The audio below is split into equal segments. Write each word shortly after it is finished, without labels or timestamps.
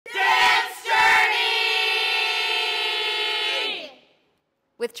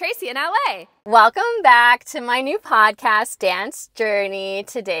with Tracy in LA. Welcome back to my new podcast, Dance Journey.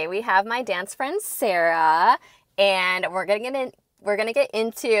 Today we have my dance friend Sara, and we're gonna get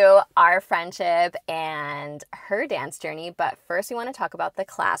into our friendship and her dance journey. But first, we want to talk about the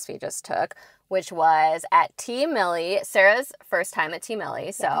class we just took, which was at TMilly. Sara's first time at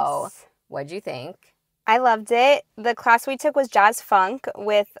TMilly. So, what'd you think? I loved it. The class we took was Jazz Funk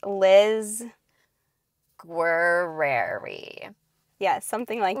with Liz Guerrieri. Yeah,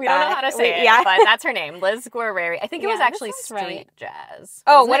 something like that. We don't know how to say it, but that's her name, Liz Guerrieri. I think it was actually street jazz.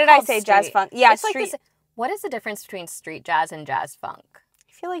 Oh, what did I say? Jazz funk. Yeah, it's street. Like what is the difference between street jazz and jazz funk?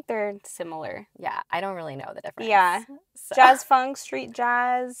 I feel like they're similar. Yeah, I don't really know the difference. Yeah. So. Jazz funk, street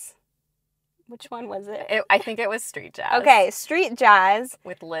jazz. Which one was it? I think it was street jazz. Okay, street jazz.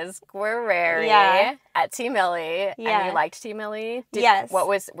 With Liz Guerrieri at TMilly. Yeah. And you liked TMilly? Yes.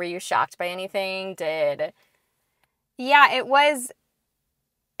 Were you shocked by anything? Yeah, it was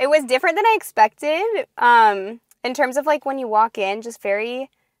different than I expected. In terms of like when you walk in, just very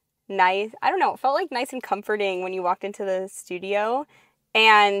nice. I don't know, it felt like nice and comforting when you walked into the studio.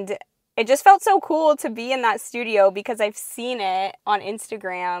 And it just felt so cool to be in that studio because I've seen it on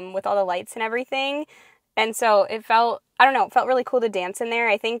Instagram with all the lights and everything. And so it felt really cool to dance in there.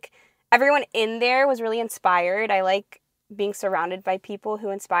 I think everyone in there was really inspired. I like being surrounded by people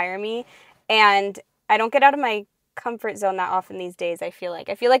who inspire me. And I don't get out of my comfort zone that often these days. I feel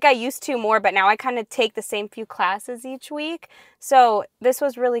like I used to more, but now I kind of take the same few classes each week. So this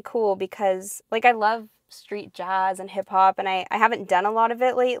was really cool because like I love street jazz and hip hop, and I haven't done a lot of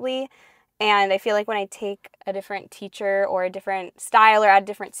it lately. And I feel like when I take a different teacher or a different style or at a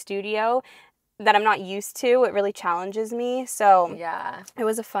different studio that I'm not used to, it really challenges me. So yeah, it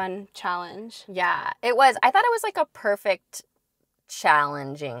was a fun challenge. Yeah, it was. I thought it was like a perfect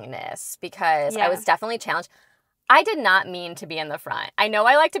challengingness because I was definitely challenged. I did not mean to be in the front. I know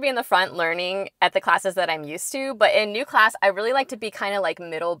I like to be in the front learning at the classes that I'm used to, but in new class, I really like to be kind of like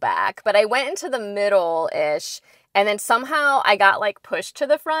middle back. But I went into the middle-ish, and then somehow I got like pushed to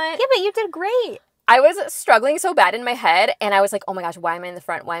the front. Yeah, but you did great. I was struggling so bad in my head, and I was like, oh my gosh, why am I in the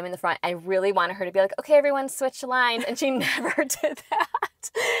front? Why am I in the front? I really wanted her to be like, okay, everyone switch lines, and she never did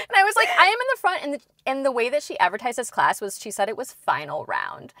that. And I was like, I am in the front, and the way that she advertised this class was she said it was final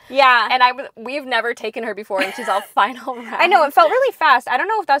round. Yeah. And we've never taken her before, and she's all final round. I know, it felt really fast. I don't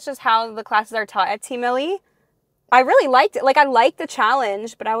know if that's just how the classes are taught at TMilly. I really liked it. Like, I liked the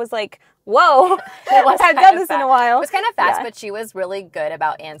challenge, but I was like, whoa, I've done this in a while. It was kind of fast, but she was really good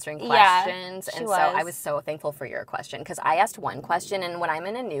about answering questions. And so I was so thankful for your question because I asked one question, and when I'm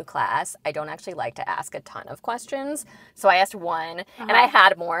in a new class, I don't actually like to ask a ton of questions. So I asked one, and I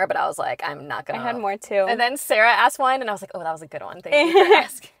had more, but I was like, I'm not going to. I had more too. And then Sara asked one, and I was like, oh, that was a good one. Thank you for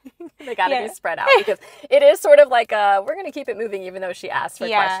asking. They got to be spread out because it is sort of like we're going to keep it moving even though she asked for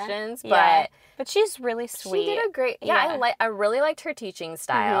questions. But she's really sweet. She did a great, I really liked her teaching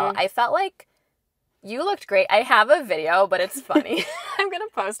style. I felt like you looked great. I have a video, but it's funny. I'm going to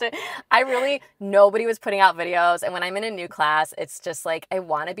post it. Nobody was putting out videos. And when I'm in a new class, it's just like, I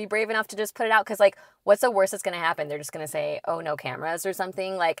want to be brave enough to just put it out. Because like, what's the worst that's going to happen? They're just going to say, oh, no cameras or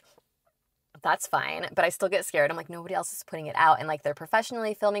something. Like, that's fine. But I still get scared. I'm like, nobody else is putting it out. And like, they're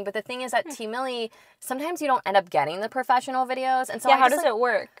professionally filming. But the thing is at TMilly, sometimes you don't end up getting the professional videos. And so how does it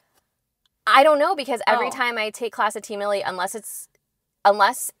work? I don't know, because every time I take class at TMilly, unless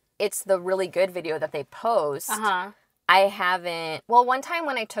it's the really good video that they post, I haven't. Well, one time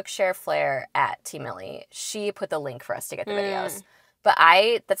when I took Cher Flair at TMilly, she put the link for us to get the videos. But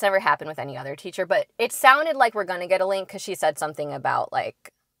that's never happened with any other teacher. But it sounded like we're going to get a link because she said something about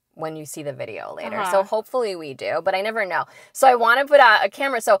like when you see the video later. So hopefully we do, but I never know. So I want to put out a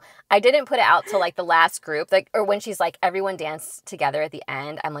camera. So I didn't put it out to like the last group, like, or when she's like, everyone dance together at the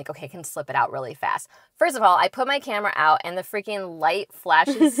end. I'm like, okay, I can slip it out really fast. First of all, I put my camera out and the freaking light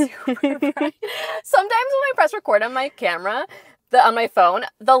flashes super bright. Sometimes when I press record on my camera, on my phone,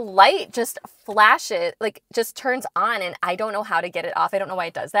 the light just flashes, like just turns on, and I don't know how to get it off. I don't know why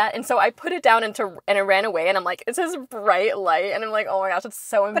it does that. And so I put it down and it ran away, and I'm like, it's this bright light, and I'm like, oh my gosh, it's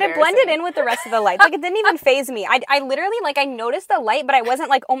so embarrassing. But it blended in with the rest of the lights. Like, it didn't even faze me. I literally, like, I noticed the light, but I wasn't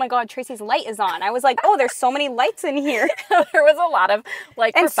like, oh my God, Tracy's light is on. I was like, oh, there's so many lights in here. There was a lot of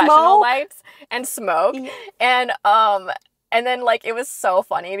like professional lights and smoke. And then like, it was so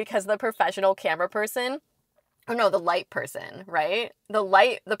funny because the professional camera person, oh no, the light person, right?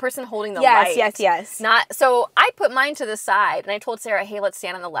 The person holding the light. Yes. So I put mine to the side, and I told Sara, hey, let's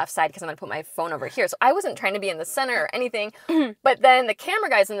stand on the left side because I'm going to put my phone over here. So I wasn't trying to be in the center or anything, but then the camera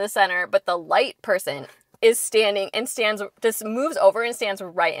guy's in the center, but the light person is standing and just moves over and stands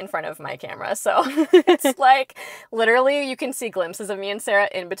right in front of my camera. So it's like literally you can see glimpses of me and Sara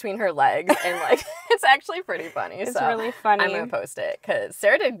in between her legs, and like it's actually pretty funny. It's really funny. I'm gonna post it because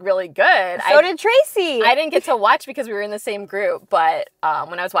Sara did really good. So did Tracy. I didn't get to watch because we were in the same group, but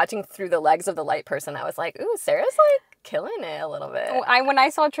when I was watching through the legs of the light person, I was like, ooh, Sara's like killing it a little bit. When I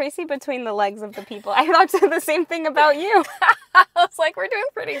saw Tracy between the legs of the people, I thought the same thing about you. I was like, we're doing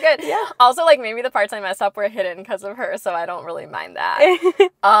pretty good. Yeah. Also, like, maybe the parts I messed up were hidden because of her, so I don't really mind that.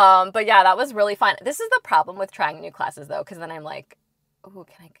 But yeah, that was really fun. This is the problem with trying new classes, though, because then I'm like, ooh,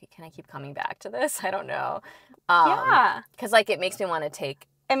 can I keep coming back to this? I don't know. Yeah. Because, like, it makes me want to take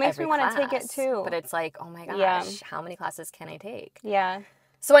It makes me want class, to take it, too. But it's like, oh my gosh, how many classes can I take? Yeah.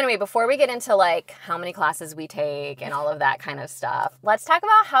 So anyway, before we get into like how many classes we take and all of that kind of stuff, let's talk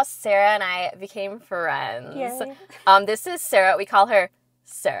about how Sara and I became friends. Yay. This is Sara. We call her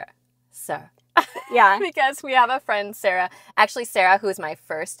Sara. Yeah. Because we have a friend, Sara. Actually, Sara, who is my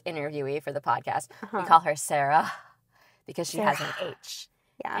first interviewee for the podcast, we call her Sara because she has an H.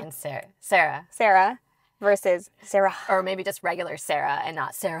 Yeah. And Sara. Sara versus Sara. Or maybe just regular Sara and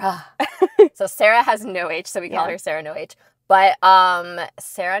not Sara. So Sara has no H, so we call her Sara no H. But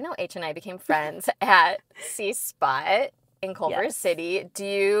Sara No H and I became friends at C Spot in Culver City. Do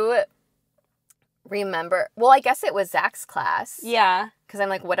you remember? Well, I guess it was Zach's class. Yeah. Because I'm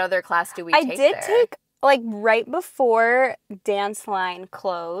like, what other class do we take there? I did take, like, right before Dance Line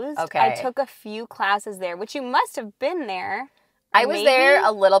closed. Okay. I took a few classes there, which you must have been there. I was there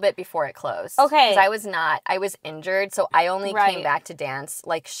a little bit before it closed. Okay. Because I was injured, so I only came back to dance,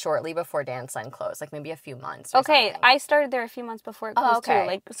 like, shortly before Dance Line closed, like, maybe a few months or something. I started there a few months before it closed, too.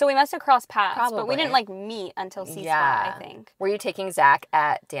 Like, so we must have crossed paths. Probably. But we didn't, like, meet until C-Spot, I think. Were you taking Zach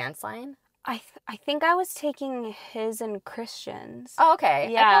at Dance Line? I think I was taking his and Christian's. Oh, okay.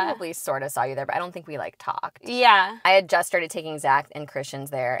 Yeah. I probably sort of saw you there, but I don't think we, like, talked. Yeah. I had just started taking Zach and Christian's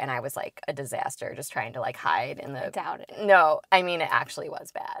there, and I was, like, a disaster, just trying to, like, hide in the... I doubt it. No, I mean, it actually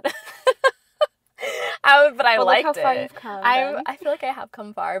was bad. But I liked look how far it. you've come, I feel like I have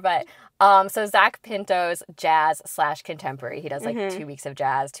come far, but so Zach Pinto's jazz/contemporary. He does like 2 weeks of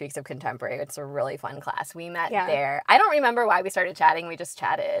jazz, 2 weeks of contemporary. It's a really fun class. We met there. I don't remember why we started chatting. We just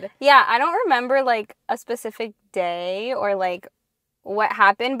chatted. Yeah, I don't remember like a specific day or like what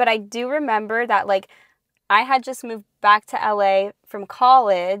happened, but I do remember that like I had just moved back to LA from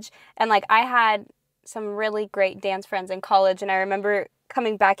college, and like I had some really great dance friends in college, and I remember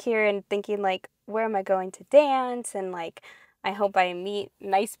coming back here and thinking like, where am I going to dance? And like, I hope I meet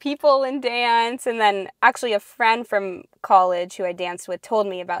nice people in dance. And then actually a friend from college who I danced with told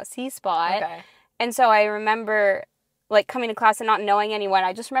me about C-Spot. Okay. And so I remember like coming to class and not knowing anyone.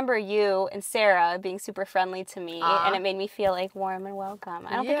 I just remember you and Sara being super friendly to me, and it made me feel like warm and welcome.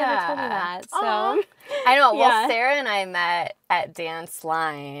 I don't think I ever told you that. So I know. Well, Sara and I met at Dance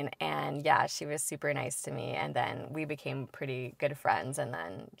Line, and yeah, she was super nice to me, and then we became pretty good friends, and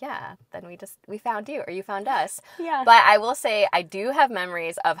then we found you, or you found us. Yeah. But I will say I do have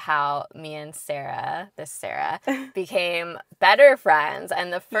memories of how me and Sara became better friends,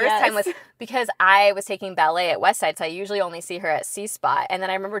 and the first time was because I was taking ballet at Westside, so I usually only see her at C-Spot, and then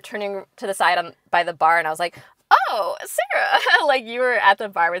I remember turning to the side by the bar, and I was like, oh, Sara, like you were at the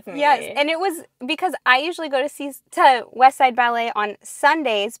bar with me. Yes, and it was because I usually go to Westside Ballet on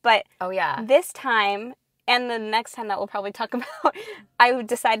Sundays, but this time and the next time that we'll probably talk about, I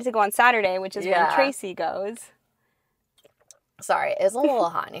decided to go on Saturday, which is when Tracy goes. Sorry, it's a little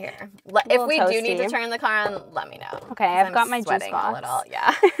hot in here. If we do need to turn the car on, let me know. Okay, I've got my sweating juice box. A little.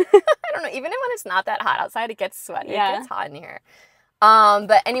 Yeah. I don't know. Even when it's not that hot outside, it gets sweaty. Yeah. It gets hot in here.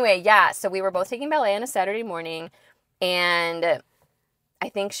 But anyway, so we were both taking ballet on a Saturday morning, and I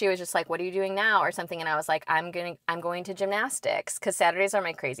think she was just like, what are you doing now or something? And I was like, I'm going to gymnastics, because Saturdays are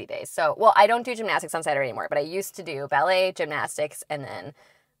my crazy days. So, well, I don't do gymnastics on Saturday anymore, but I used to do ballet, gymnastics, and then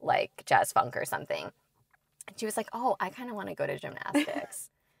like jazz funk or something. And she was like, oh, I kind of want to go to gymnastics.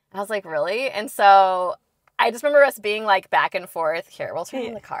 And I was like, really? And so I just remember us being like back and forth. Here, we'll turn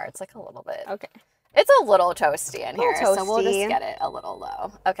on the car. It's like a little bit. Okay. It's a little toasty in here, so we'll just get it a little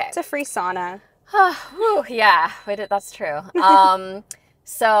low. Okay. It's a free sauna. Yeah, that's true.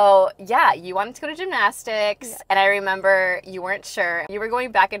 So, you wanted to go to gymnastics, and I remember you weren't sure. You were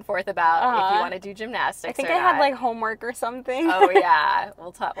going back and forth about if you want to do gymnastics I think I had, like, homework or something. Oh, yeah.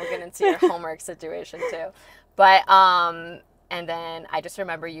 We'll get into your homework situation, too. But, and then I just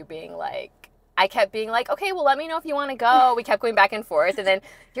remember you being like, I kept being like, okay, well, let me know if you want to go. We kept going back and forth, and then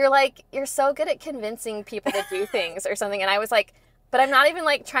you're like, you're so good at convincing people to do things or something, and I was like, but I'm not even,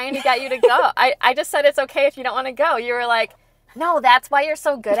 like, trying to get you to go. I just said it's okay if you don't want to go. You were like, No, that's why you're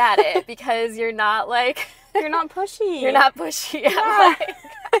so good at it, because you're not like... You're not pushy. You're not pushy. Yeah.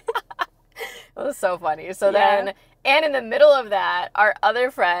 It was so funny. So then, and in the middle of that, our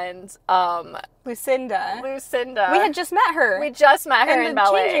other friend, Lucinda. We had just met her. We just met her in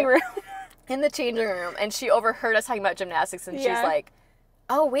ballet. Changing room. In the changing room. And she overheard us talking about gymnastics, and she's like,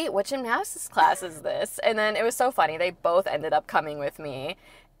 oh, wait, what gymnastics class is this? And then it was so funny. They both ended up coming with me.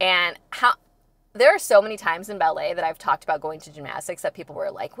 And there are so many times in ballet that I've talked about going to gymnastics that people were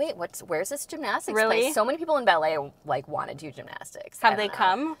like, wait, where's this gymnastics place? So many people in ballet like want to do gymnastics. Have they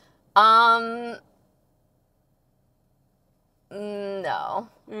come? No.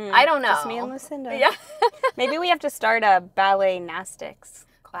 I don't know. Just me and Lucinda. Yeah. Maybe we have to start a ballet-nastics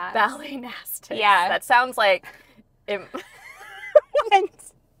class. Ballet-nastics. Yeah. That sounds like... It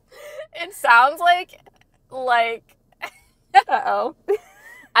sounds like... Uh-oh.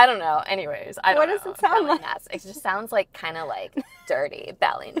 I don't know. Anyways, I don't know. What does it sound like? It just sounds like kind of like dirty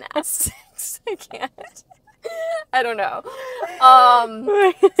ballet-nastics. I can't. I don't know.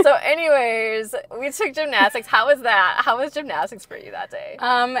 So anyways, we took gymnastics. How was that? How was gymnastics for you that day?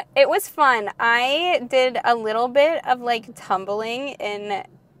 It was fun. I did a little bit of like tumbling in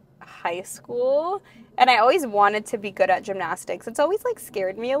high school, and I always wanted to be good at gymnastics. It's always like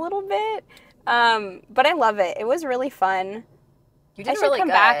scared me a little bit. But I love it. It was really fun. You did I should really come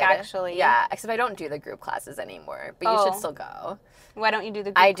good. back, actually. Yeah, except I don't do the group classes anymore, but you should still go. Why don't you do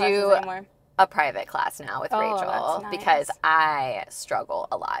the group classes anymore? A private class now with Rachel, that's nice. because I struggle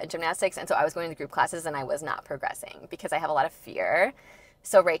a lot in gymnastics, and so I was going to group classes and I was not progressing because I have a lot of fear.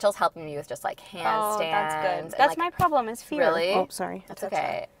 So Rachel's helping me with just like handstands. Oh, that's good. That's my problem is fear. Really? Oh, sorry. That's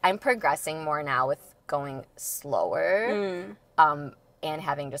okay. I'm progressing more now with going slower. And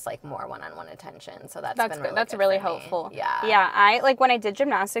having just like more one-on-one attention. So that's been really good. That's really helpful. Yeah. Yeah, I like when I did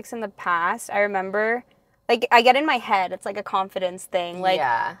gymnastics in the past, I remember like I get in my head, it's like a confidence thing. Like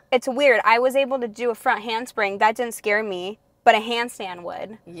it's weird. I was able to do a front handspring, that didn't scare me, but a handstand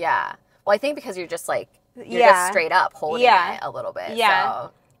would. Yeah. Well, I think because you're just like just straight up holding it a little bit. Yeah.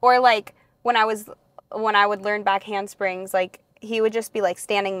 So. Or like when I would learn back handsprings, like he would just be like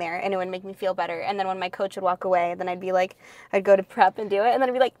standing there and it would make me feel better. And then when my coach would walk away, then I'd go to prep and do it. And then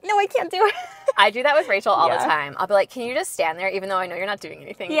I'd be like, no, I can't do it. I do that with Rachel all the time. I'll be like, can you just stand there even though I know you're not doing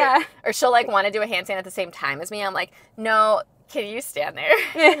anything? Yeah. Or she'll like want to do a handstand at the same time as me. I'm like, no, can you stand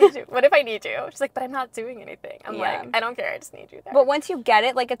there? What if I need you? She's like, but I'm not doing anything. I'm like, I don't care. I just need you there. But once you get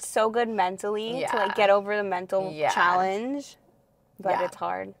it, like it's so good mentally to like get over the mental challenge. But it's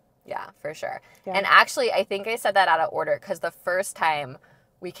hard. Yeah, for sure. Yeah. And actually, I think I said that out of order because the first time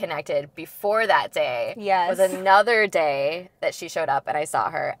we connected before that day was another day that she showed up and I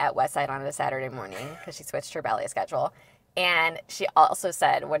saw her at Westside on a Saturday morning because she switched her ballet schedule. And she also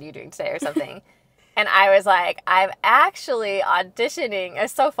said, what are you doing today or something? And I was like, I'm actually auditioning.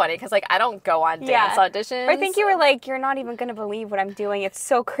 It's so funny because like I don't go on dance auditions. I think you were like, you're not even going to believe what I'm doing. It's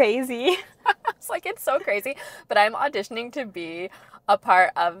so crazy. It's like, it's so crazy. But I'm auditioning to be a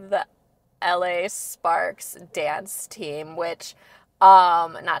part of the LA Sparks dance team, which,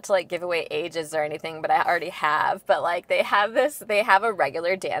 not to like give away ages or anything, but I already have, but like they have a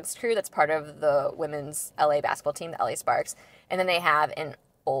regular dance crew that's part of the women's LA basketball team, the LA Sparks. And then they have an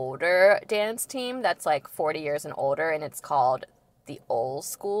older dance team that's like 40 years and older, and it's called the Old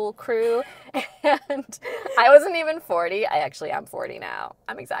School Crew. And I wasn't even 40. I actually am 40 now.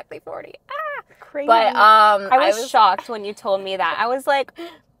 I'm exactly 40. Crazy. But I was shocked when you told me that. I was like,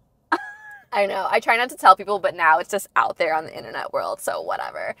 I know. I try not to tell people, but now it's just out there on the internet world, so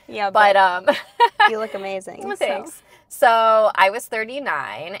whatever. Yeah, but you look amazing. Well, thanks. So I was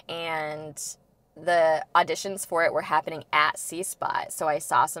 39, and the auditions for it were happening at C-Spot. So I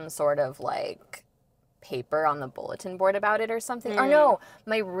saw some sort of like paper on the bulletin board about it or something. Or no,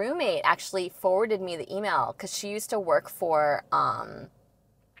 my roommate actually forwarded me the email because she used to work for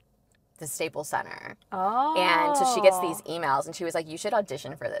the Staples Center. Oh. And so she gets these emails and she was like, you should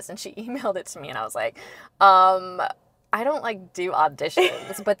audition for this. And she emailed it to me and I was like, I don't like do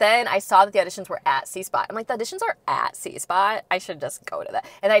auditions. But then I saw that the auditions were at C-Spot. I'm like, the auditions are at C-Spot? I should just go to that.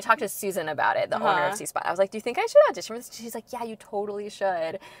 And I talked to Susan about it, the owner of C-Spot. I was like, do you think I should audition for this? She's like, yeah, you totally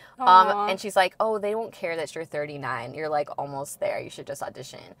should. And she's like, oh, they won't care that you're 39. You're like almost there. You should just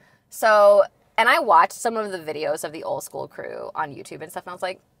audition. So, and I watched some of the videos of the Old School Crew on YouTube and stuff. And I was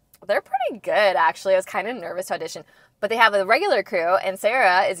like, they're pretty good, actually. I was kind of nervous to audition. But they have a regular crew, and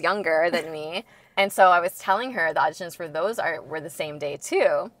Sarah is younger than me. And so I was telling her the auditions for those were the same day,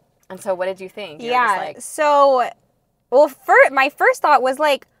 too. And so what did you think? You were just like, so, well, my first thought was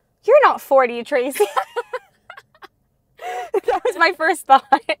like, you're not 40, Tracy. That was my first thought.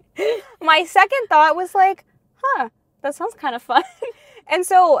 My second thought was like, That sounds kind of fun. And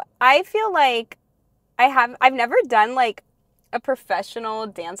so I feel like I've never done like a professional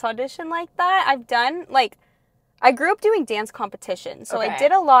dance audition like that. I've done like, I grew up doing dance competitions. So I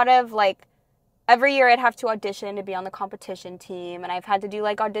did a lot of like, every year I'd have to audition to be on the competition team, and I've had to do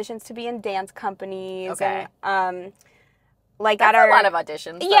like auditions to be in dance companies. Okay. And like That's a lot of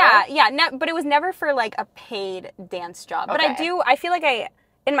auditions. Though. Yeah. But it was never for like a paid dance job. But I feel like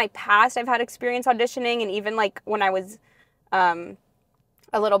in my past I've had experience auditioning, and even like when I was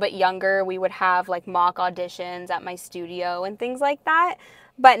a little bit younger, we would have like mock auditions at my studio and things like that.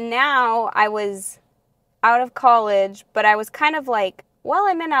 But now I was out of college, but I was kind of like, well,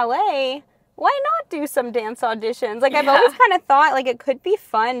 I'm in LA, why not do some dance auditions? Like, I've always kind of thought, like, it could be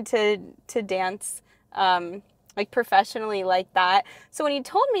fun to dance, like, professionally like that. So when you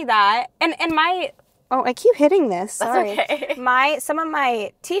told me that, and my, oh, I keep hitting this, sorry. That's okay. Some of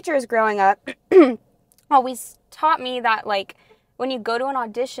my teachers growing up always taught me that, like, when you go to an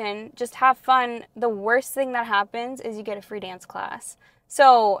audition, just have fun. The worst thing that happens is you get a free dance class.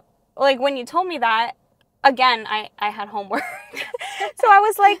 So, like, when you told me that, again, I had homework. So I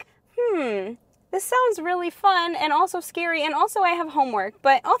was like, this sounds really fun and also scary, and also I have homework,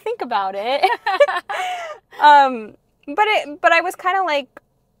 but I'll think about it. But I was kind of like,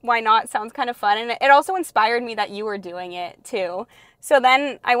 why not? Sounds kind of fun. And it also inspired me that you were doing it too. So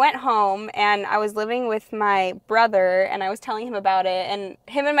then I went home and I was living with my brother, and I was telling him about it, and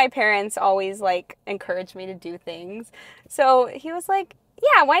him and my parents always like encouraged me to do things. So he was like,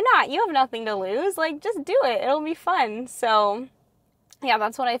 yeah, why not? You have nothing to lose. Like, just do it. It'll be fun. So yeah,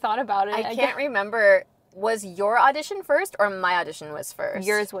 that's what I thought about it. I can't remember, was your audition first or my audition was first?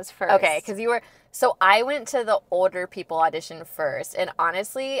 Yours was first. Okay, because you were, so I went to the older people audition first, and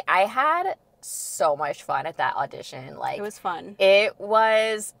honestly, I had so much fun at that audition. Like, it was fun. It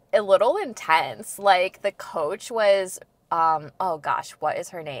was a little intense. Like, the coach was, oh gosh, what is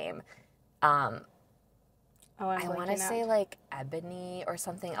her name? I want to say like Ebony or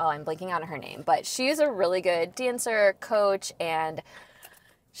something. Oh, I'm blanking on her name, but she's a really good dancer, coach, and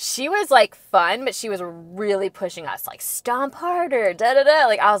she was like fun, but she was really pushing us, like, stomp harder, da-da-da.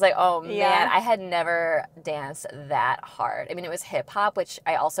 Like, I was like, oh man, I had never danced that hard. I mean, it was hip hop, which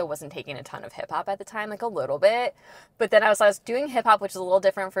I also wasn't taking a ton of hip hop at the time, like a little bit. But then I was doing hip hop, which is a little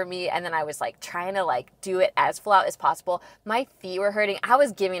different for me. And then I was like trying to like do it as full out as possible. My feet were hurting. I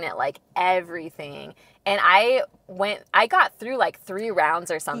was giving it like everything. And I got through like 3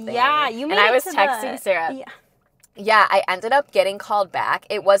 rounds or something. Yeah, you made it. And I was texting Sarah. Yeah, I ended up getting called back.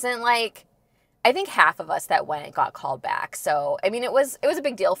 It wasn't like, I think half of us that went got called back. So, I mean, it was a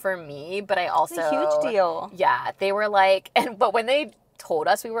big deal for me, but I also... It's a huge deal. Yeah, they were like, but when they told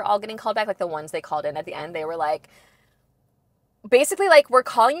us we were all getting called back, like the ones they called in at the end, they were like, basically like, we're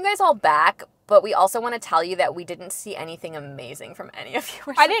calling you guys all back, but we also want to tell you that we didn't see anything amazing from any of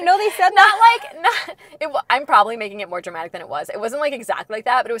you. I didn't know they said that. I'm probably making it more dramatic than it was. It wasn't like exactly like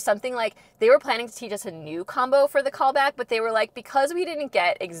that, but it was something like they were planning to teach us a new combo for the callback, but they were like, because we didn't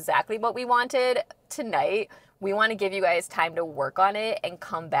get exactly what we wanted tonight, we want to give you guys time to work on it and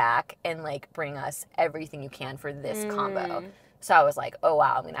come back and like bring us everything you can for this combo. So I was like, oh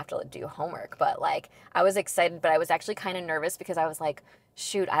wow, I'm going to have to do homework. But like, I was excited, but I was actually kind of nervous because I was like,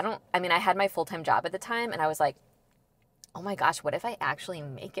 shoot, I had my full-time job at the time, and I was like, oh my gosh, what if I actually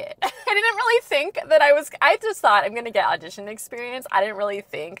make it? I didn't really think that I just thought I'm going to get audition experience. I didn't really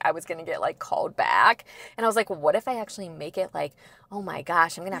think I was going to get like called back. And I was like, well, what if I actually make it? Like, oh my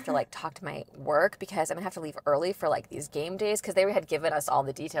gosh, I'm going to have to like talk to my work because I'm going to have to leave early for like these game days, because they had given us all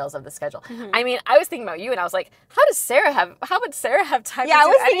the details of the schedule. I mean, I was thinking about you, and I was like, how would Sarah have time to do I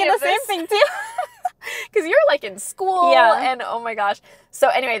was any thinking of the same this? thing too. Because you're like in school, and oh my gosh. So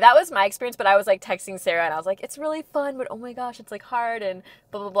anyway, that was my experience, but I was like texting Sarah, and I was like, it's really fun, but oh my gosh, it's like hard, and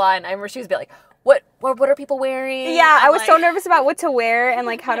blah, blah, blah. And I remember she was like, what are people wearing? Yeah, I was so nervous about what to wear and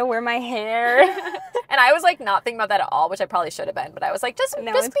like how to wear my hair. And I was like not thinking about that at all, which I probably should have been, but I was like, just be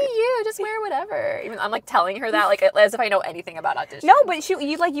you, just wear whatever. Even I'm like telling her that like as if I know anything about auditions. No, but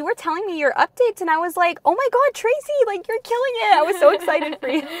you were telling me your updates, and I was like, oh my God, Tracy, like you're killing it. I was so excited for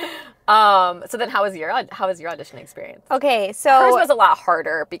you. So then how was your audition experience? Okay, so hers was a lot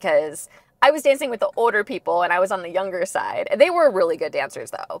harder because I was dancing with the older people and I was on the younger side. They were really good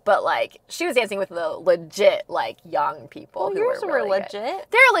dancers though, but like she was dancing with the legit like young people. Well, yours were legit. Good.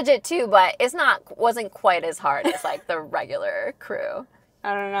 They're legit too, but wasn't quite as hard as like the regular crew.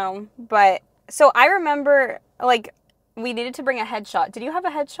 I don't know, but so I remember like we needed to bring a headshot. Did you have a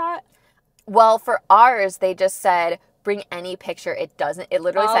headshot? Well, for ours, they just said bring any picture. It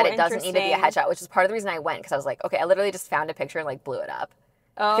literally said it doesn't need to be a headshot, which is part of the reason I went, because I was like, okay, I literally just found a picture and like blew it up.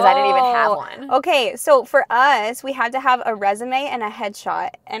 Because I didn't even have one. Okay, so for us, we had to have a resume and a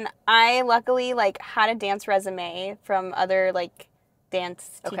headshot. And I luckily, like, had a dance resume from other, like,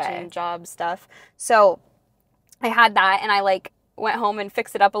 dance teaching job stuff. So I had that, and I, like, went home and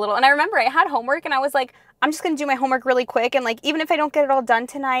fixed it up a little. And I remember I had homework, and I was like, I'm just going to do my homework really quick. And, like, even if I don't get it all done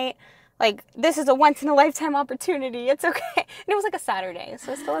tonight, like, this is a once-in-a-lifetime opportunity. It's okay. And it was, like, a Saturday,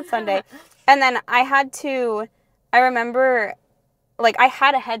 so still a Sunday. And then I remember, like, I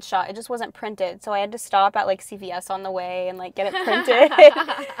had a headshot. It just wasn't printed. So I had to stop at, like, CVS on the way and, like, get it printed.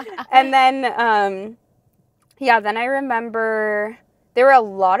 And then, then I remember there were a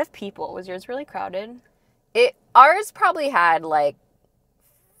lot of people. Was yours really crowded? Ours probably had, like,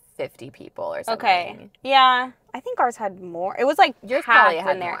 50 people or something. Okay. Yeah. I think ours had more. It was, like, yours probably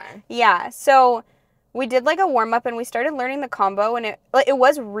had there. More. Yeah. So we did, like, a warm-up, and we started learning the combo, and it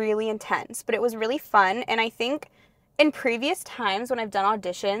was really intense, but it was really fun. And I think in previous times when I've done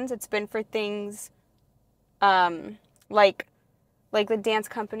auditions, it's been for things like the dance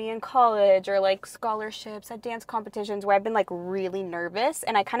company in college, or, like, scholarships at dance competitions, where I've been, like, really nervous,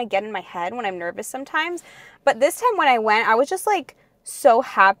 and I kind of get in my head when I'm nervous sometimes. But this time when I went, I was just, like, so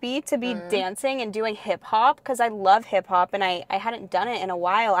happy to be dancing and doing hip-hop, because I love hip-hop, and I hadn't done it in a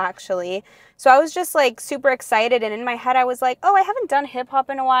while, actually. So I was just, like, super excited, and in my head I was like, oh, I haven't done hip-hop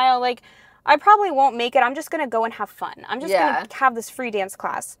in a while, like, I probably won't make it. I'm just going to go and have fun. I'm just going to have this free dance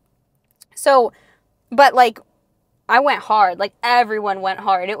class. So, but, like, I went hard. Like, everyone went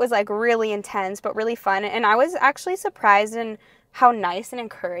hard. It was, like, really intense, but really fun. And I was actually surprised in how nice and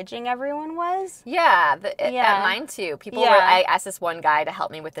encouraging everyone was. Yeah, at mine, too. People were, I asked this one guy to help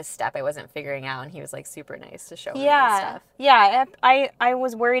me with this step I wasn't figuring out, and he was, like, super nice to show me and stuff. Yeah, I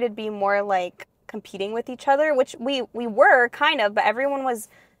was worried it'd be more, like, competing with each other, which we were, kind of, but everyone was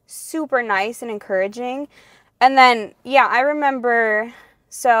super nice and encouraging. And then, I remember,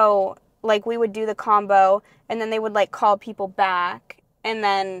 so, like, we would do the combo, and then they would, like, call people back, and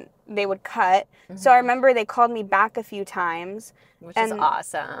then they would cut. So I remember they called me back a few times. Which is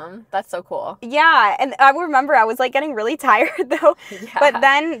awesome. That's so cool. Yeah, and I remember I was, like, getting really tired, though. Yeah. But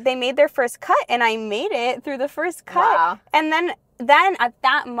then they made their first cut, and I made it through the first cut. Wow. And then at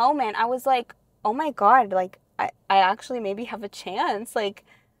that moment, I was like, oh my God, like, I actually maybe have a chance. Like,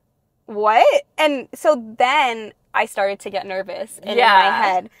 what? And so then I started to get nervous in my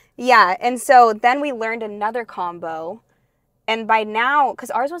head. Yeah, and so then we learned another combo. And by now, because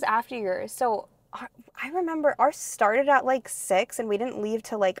ours was after yours, so I remember ours started at, like, 6, and we didn't leave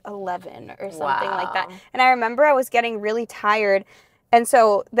till, like, 11 or something like that. And I remember I was getting really tired. And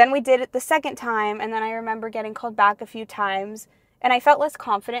so then we did it the second time, and then I remember getting called back a few times. And I felt less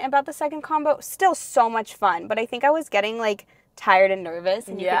confident about the second combo. Still so much fun, but I think I was getting, like, tired and nervous,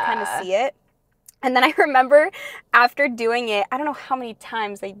 and you could kind of see it. And then I remember after doing it, I don't know how many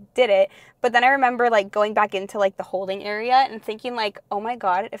times I did it, but then I remember, like, going back into, like, the holding area and thinking, like, oh my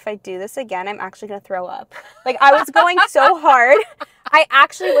God, if I do this again, I'm actually going to throw up. Like, I was going so hard. I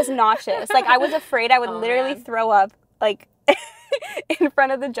actually was nauseous. Like, I was afraid I would literally throw up, like, in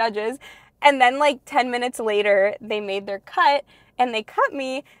front of the judges. And then, like, 10 minutes later, they made their cut, and they cut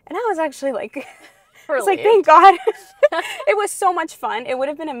me, and I was actually, like... It's like, thank God. It was so much fun. It would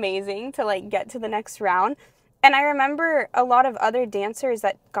have been amazing to, like, get to the next round. And I remember a lot of other dancers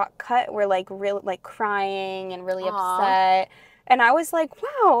that got cut were, like, real, like, crying and really upset. And I was like,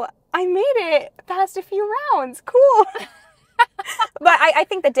 wow, I made it past a few rounds. Cool. But I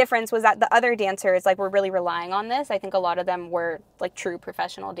think the difference was that the other dancers, like, were really relying on this. I think a lot of them were, like, true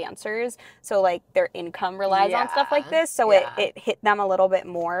professional dancers. So, like, their income relies on stuff like this. So it hit them a little bit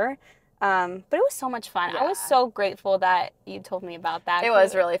more. But it was so much fun. I was so grateful that you told me about that. It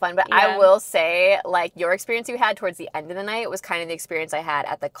was really fun. But I will say, like, your experience you had towards the end of the night was kind of the experience I had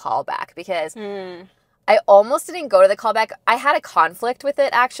at the callback, because I almost didn't go to the callback. I had a conflict with it,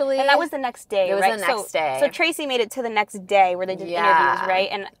 actually. And that was the next day, right? It was the next day. So Tracy made it to the next day where they did interviews, right?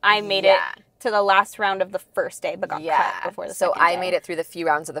 And I made it to the last round of the first day, but got cut before the second day. So I made it through the few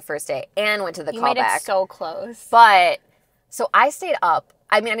rounds of the first day and went to the callback. You made it so close. But, so I stayed up.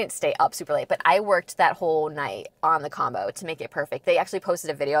 I mean, I didn't stay up super late, but I worked that whole night on the combo to make it perfect. They actually posted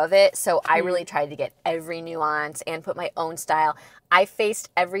a video of it, so I really tried to get every nuance and put my own style. I faced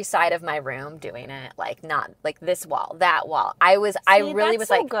every side of my room doing it, like, not like this wall, that wall. I really was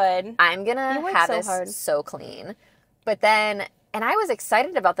like, good. I'm gonna have this so clean. But then, and I was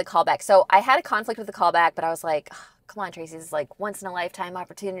excited about the callback. So I had a conflict with the callback, but I was like, oh, come on, Tracy, this is like once in a lifetime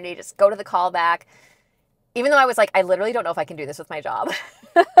opportunity. Just go to the callback. Even though I was like, I literally don't know if I can do this with my job.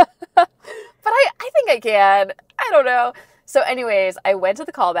 But I think I can. I don't know. So anyways, I went to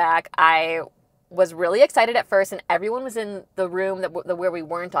the callback. I was really excited at first, and everyone was in the room where we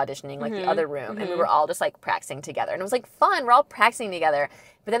weren't auditioning, like the other room, and we were all just like practicing together, and it was like fun. We're all practicing together,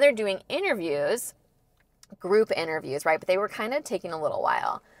 but then they're doing interviews, group interviews, right? But they were kind of taking a little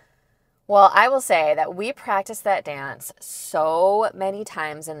while. Well, I will say that we practiced that dance so many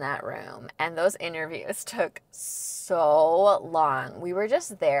times in that room, and those interviews took so long. We were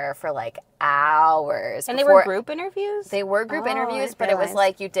just there for like hours. And they were group interviews? They were group interviews, but it was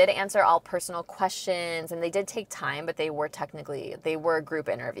like you did answer all personal questions, and they did take time, but they were group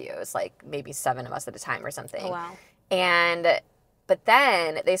interviews, like maybe 7 of us at a time or something. Oh, wow. But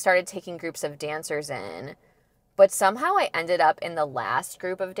then they started taking groups of dancers in. But somehow I ended up in the last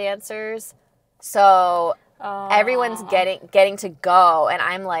group of dancers. So everyone's getting to go. And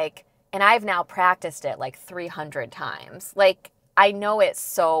I'm like, and I've now practiced it like 300 times. Like, I know it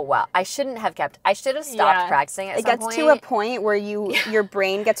so well. I should have stopped practicing at some point. It gets to a point where your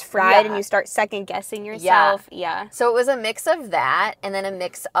brain gets fried and you start second guessing yourself. Yeah. So it was a mix of that, and then a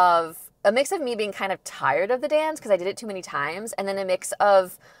mix of me being kind of tired of the dance because I did it too many times, and then a mix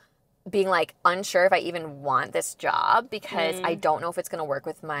of being like unsure if I even want this job because I don't know if it's going to work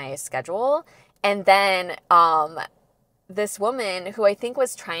with my schedule. And then this woman who I think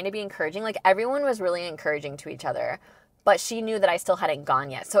was trying to be encouraging, like everyone was really encouraging to each other, but she knew that I still hadn't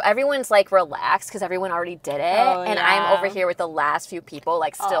gone yet. So everyone's like relaxed because everyone already did it. And I'm over here with the last few people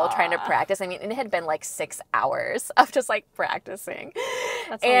like still trying to practice. I mean, and it had been like 6 hours of just like practicing.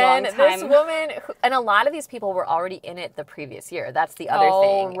 That's a long time. This woman, and a lot of these people were already in it the previous year. That's the other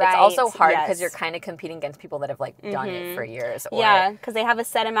thing. Right. It's also hard because you're kind of competing against people that have like done it for years. Yeah, because they have a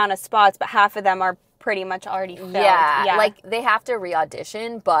set amount of spots, but half of them are pretty much already filled. Yeah, like they have to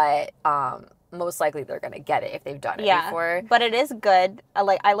re-audition, but most likely they're going to get it if they've done it before. But it is good.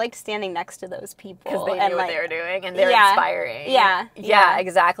 I liked standing next to those people. Because they knew what they were doing, and they're inspiring. Yeah,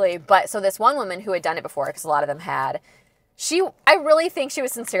 exactly. But so this one woman who had done it before, because a lot of them had, I really think she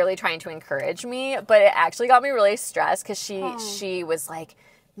was sincerely trying to encourage me, but it actually got me really stressed because she was like,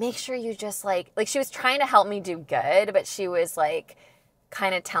 make sure you just like she was trying to help me do good, but she was like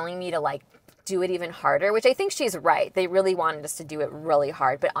kind of telling me to like do it even harder, which I think she's right. They really wanted us to do it really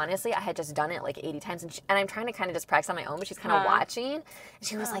hard, but honestly, I had just done it like 80 times, and I'm trying to kind of just practice on my own, but she's kind of watching, and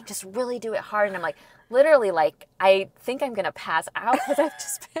she was like, just really do it hard, and I'm like, literally, like, I think I'm gonna pass out because I've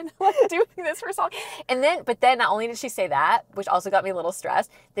just been like doing this for so long. But then not only did she say that, which also got me a little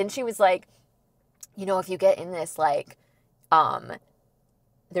stressed, then she was like, you know, if you get in this, like,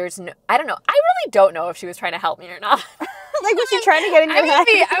 there's no, I don't know. I really don't know if she was trying to help me or not. Like, was she trying to get in your head?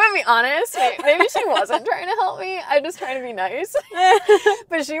 I'm gonna be honest. Maybe she wasn't trying to help me. I'm just trying to be nice.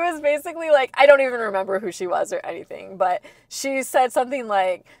 But she was basically like, I don't even remember who she was or anything, but she said something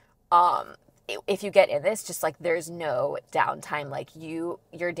like, if you get in this, just like there's no downtime. Like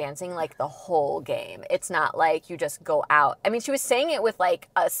you're dancing like the whole game. It's not like you just go out. I mean, she was saying it with like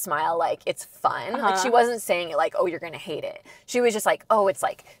a smile, like it's fun. Like she wasn't saying it like, oh, you're gonna hate it. She was just like, oh, it's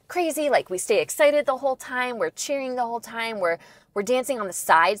like crazy. Like we stay excited the whole time. We're cheering the whole time. We're dancing on the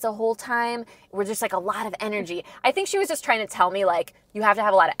sides the whole time. We're just like a lot of energy. I think she was just trying to tell me like, you have to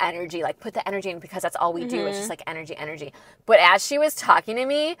have a lot of energy, like put the energy in because that's all we do. It's just like energy. But as she was talking to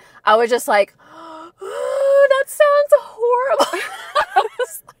me, I was just like, oh, that sounds horrible. I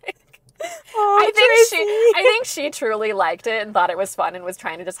was like, I think she truly liked it and thought it was fun and was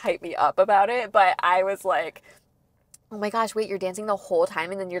trying to just hype me up about it. But I was like, oh my gosh, wait, you're dancing the whole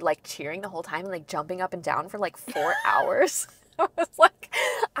time and then you're like cheering the whole time and like jumping up and down for like 4 hours. I was like,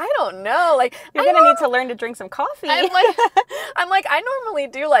 I don't know. Like, you're going to need to learn to drink some coffee. I'm like, I normally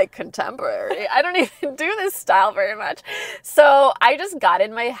do like contemporary. I don't even do this style very much. So I just got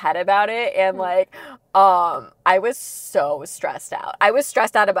in my head about it and like, I was so stressed out. I was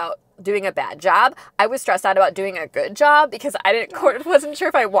stressed out about doing a bad job. I was stressed out about doing a good job because I wasn't sure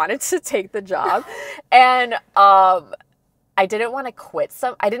if I wanted to take the job. And, I didn't want to quit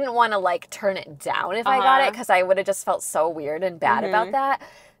I didn't want to like turn it down if I got it because I would have just felt so weird and bad about that.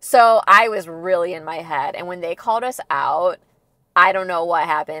 So I was really in my head. And when they called us out, I don't know what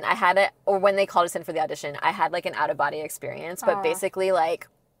happened. Or when they called us in for the audition, I had like an out of body experience. But basically like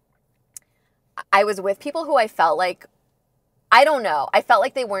I was with people who I felt like, I don't know. I felt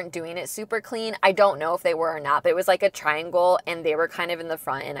like they weren't doing it super clean. I don't know if they were or not, but it was like a triangle and they were kind of in the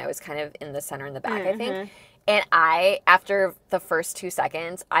front and I was kind of in the center in the back, I think. And after the first 2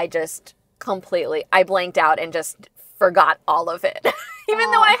 seconds, I blanked out and just forgot all of it.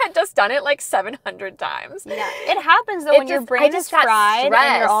 Even though I had just done it like 700 times. Yeah. It happens though when your brain is fried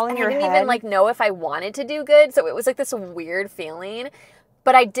and you're all in your head. I didn't even like know if I wanted to do good. So it was like this weird feeling.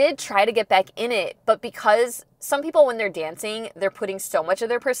 But I did try to get back in it. But because some people when they're dancing, they're putting so much of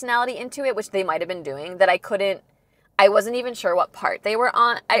their personality into it, which they might have been doing, that I wasn't even sure what part they were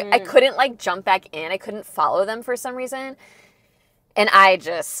on. I couldn't like jump back in. I couldn't follow them for some reason. And I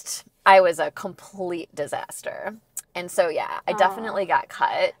was a complete disaster. And so, yeah, I definitely got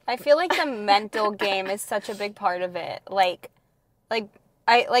cut. I feel like the mental game is such a big part of it.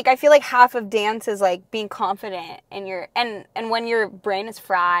 I feel like half of dance is like being confident and when your brain is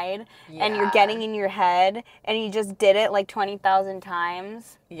fried and you're getting in your head and you just did it like 20,000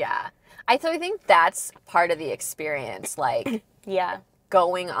 times. Yeah. I think that's part of the experience. Like,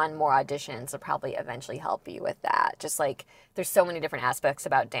 going on more auditions will probably eventually help you with that. Just like, there's so many different aspects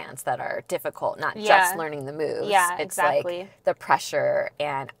about dance that are difficult, not just learning the moves. Yeah, it's exactly. like the pressure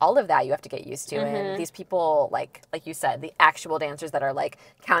and all of that you have to get used to. And these people, like you said, the actual dancers that are like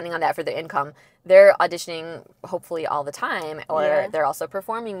counting on that for their income, they're auditioning hopefully all the time, or they're also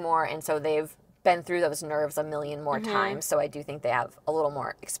performing more. And so they've been through those nerves a million more times. So I do think they have a little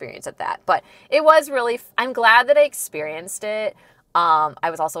more experience at that. But it was really, I'm glad that I experienced it. I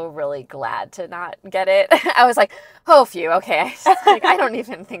was also really glad to not get it. I was like, oh, phew, okay. I don't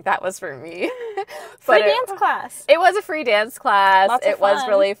even think that was for me. Free dance class. It was a free dance class. Lots of fun. Was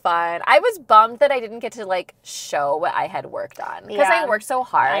really fun. I was bummed that I didn't get to like show what I had worked on, because I worked so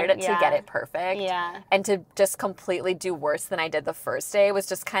hard to get it perfect. Yeah. And to just completely do worse than I did the first day was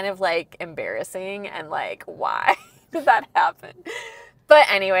just kind of like embarrassing, and like, why did that happen? But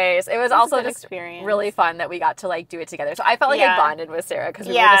anyways, it was also just really fun that we got to like do it together. So I felt like I bonded with Sarah because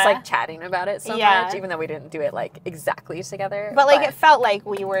we were just like chatting about it so much, even though we didn't do it like exactly together. But like it felt like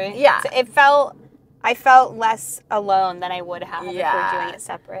we were. Yeah. I felt less alone than I would have if we were doing it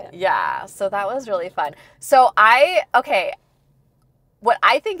separate. Yeah. So that was really fun. So what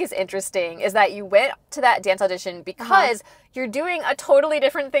I think is interesting is that you went to that dance audition because you're doing a totally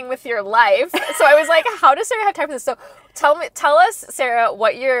different thing with your life. So I was like, how does Sarah have time for this? So tell us, Sarah,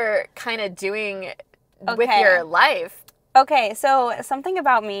 what you're kind of doing with your life. Okay, so something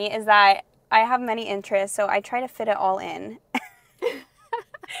about me is that I have many interests, so I try to fit it all in.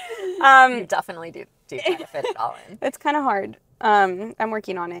 You definitely do try to fit it all in. It's kind of hard. I'm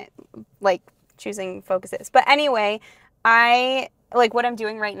working on it, like choosing focuses. But anyway, like what I'm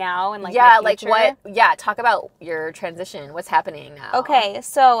doing right now and like my future. Talk about your transition. What's happening now? Okay,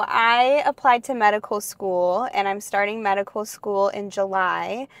 so I applied to medical school and I'm starting medical school in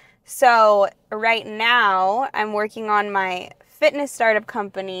July. So right now I'm working on my fitness startup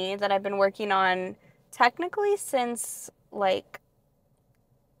company that I've been working on technically since like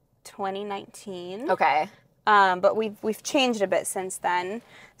 2019. Okay. But we've changed a bit since then.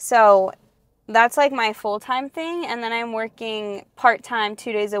 So that's like my full-time thing, and then I'm working part-time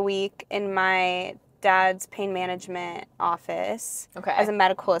 2 days a week in my dad's pain management office as a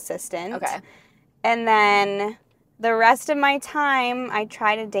medical assistant. Okay. And then the rest of my time, I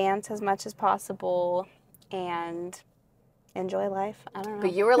try to dance as much as possible and enjoy life. I don't know.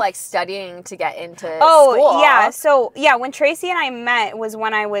 But you were like studying to get into school. Yeah. So, when Tracy and I met was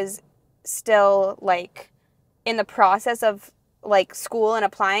when I was still like in the process of like school and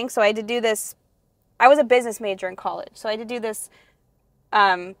applying. So I had to do this. I was a business major in college, so I had to do this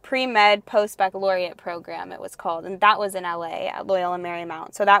pre-med post-baccalaureate program, it was called, and that was in LA at Loyola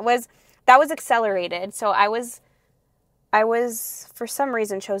Marymount. So that was accelerated. So I was for some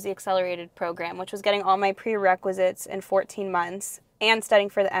reason chose the accelerated program, which was getting all my prerequisites in 14 months and studying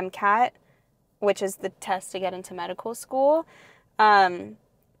for the MCAT, which is the test to get into medical school.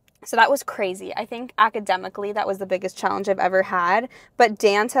 So that was crazy. I think academically that was the biggest challenge I've ever had. But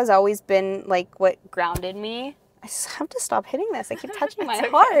dance has always been like what grounded me. I just have to stop hitting this. I keep touching my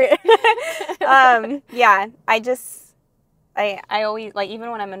heart. I always, like, even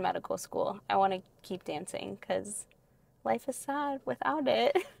when I'm in medical school, I want to keep dancing because life is sad without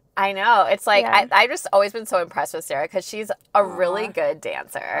it. I know. It's like, I've just always been so impressed with Sarah because she's a really good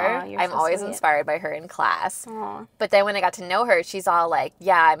dancer. I'm always inspired by her in class. But then when I got to know her, she's all like,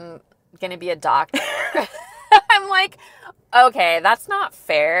 I'm going to be a doctor. I'm like, okay, that's not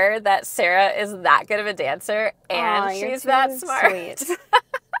fair that Sarah is that good of a dancer and she's that smart.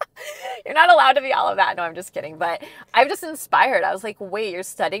 You're not allowed to be all of that. No, I'm just kidding. But I'm just inspired. I was like, wait, you're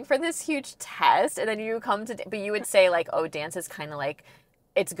studying for this huge test and then you come to, but you would say like, oh, dance is kind of like,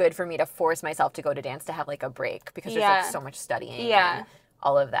 it's good for me to force myself to go to dance to have like a break because there's like so much studying and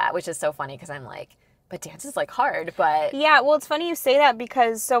all of that, which is so funny because I'm like, but dance is like hard, but. Yeah, well, it's funny you say that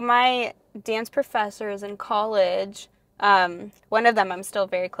because so my dance professors in college, one of them I'm still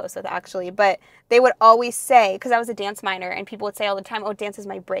very close with actually, but they would always say, because I was a dance minor and people would say all the time, oh, dance is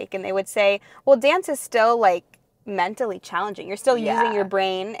my break. And they would say, well, dance is still like mentally challenging. You're still using your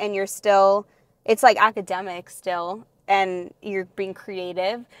brain and you're still it's like academic still, and you're being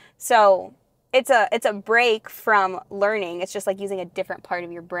creative. So it's a break from learning. It's just like using a different part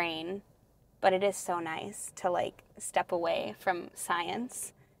of your brain. But it is so nice to like step away from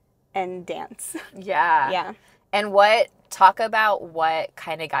science and dance. Yeah. Yeah. And talk about what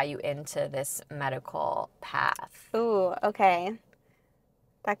kind of got you into this medical path. Ooh, okay.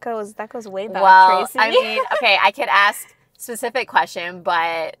 That goes way back, Well, Tracy. I mean, okay, I could ask specific question,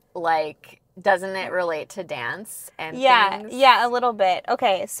 but like, doesn't it relate to dance and things? Yeah, a little bit.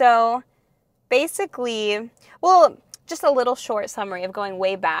 Okay, so basically, well, just a little short summary of going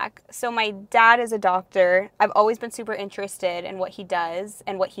way back. So my dad is a doctor. I've always been super interested in what he does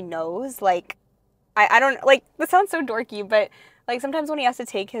and what he knows. Like, I don't, like, this sounds so dorky, but like sometimes when he has to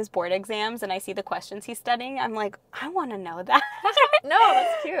take his board exams and I see the questions he's studying, I'm like, I want to know that. No,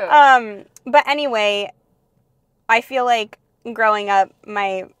 that's cute. But anyway, I feel like growing up,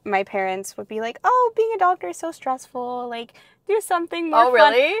 my parents would be like, oh, being a doctor is so stressful. Like, do something more fun. Oh,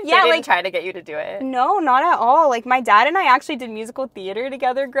 really? Yeah, they didn't like, try to get you to do it? No, not at all. Like, my dad and I actually did musical theater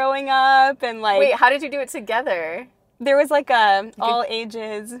together growing up. And like, wait, how did you do it together? there was like a all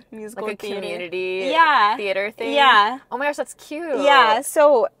ages musical like a theater. community theater thing? Yeah. Oh my gosh, that's cute. Yeah,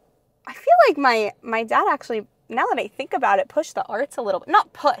 so I feel like my dad actually, now that I think about it, pushed the arts a little bit.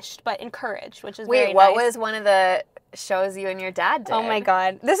 Not pushed, but encouraged, which is very nice. Wait, what was one of the shows you and your dad did? Oh my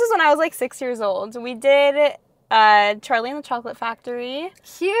God. This is when I was like 6 years old. We did Charlie and the Chocolate Factory.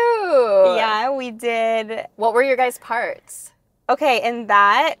 Cute. Yeah, we did. What were your guys' parts? Okay, in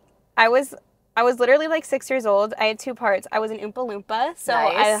that, I was literally like 6 years old. I had two parts. I was an Oompa Loompa, so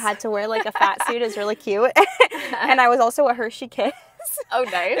Nice. I had to wear like a fat suit. It was really cute. And I was also a Hershey Kiss. Oh,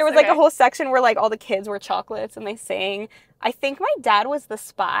 nice. There was like a whole section where like all the kids were chocolates and they sang. I think my dad was the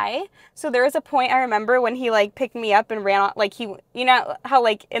spy. So there was a point I remember when he like picked me up and ran on, like he, you know how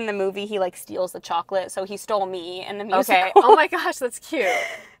like in the movie he like steals the chocolate. So he stole me in the musical. Okay. Oh my gosh, that's cute.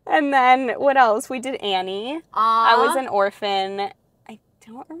 And then what else? We did Annie. Aww. I was an orphan. I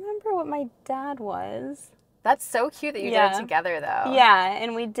don't remember what my dad was. That's so cute that you did it together though. Yeah,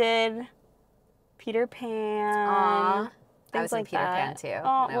 and we did Peter Pan. Aww. I was like in Peter Pan too.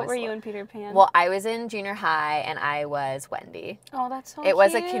 Oh, what were you in Peter Pan? Well, I was in junior high and I was Wendy. Oh, that's so It cute.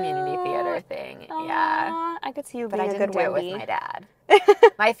 was a community theater thing. Aww, Yeah. I could see you But being I a didn't good do Wendy. it with my dad.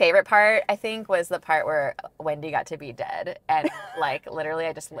 My favorite part, I think, was the part where Wendy got to be dead. And, like, literally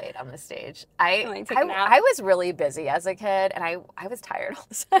I just laid on the stage. I was really busy as a kid, and I was tired all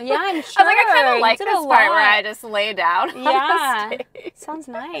the time. Yeah, I'm sure. I was like, I kind of like this part where I just lay down on the stage. Sounds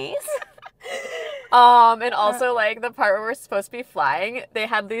nice. And also, like, the part where we're supposed to be flying, they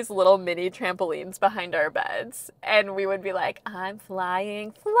had these little mini trampolines behind our beds. And we would be like, I'm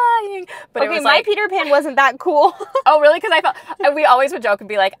flying. But okay, it was my like, Peter Pan wasn't that cool. Oh, really? Because I felt, and we always would joke and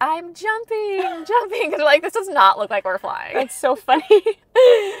be like, I'm jumping. Because we're like, this does not look like we're flying. That's so funny.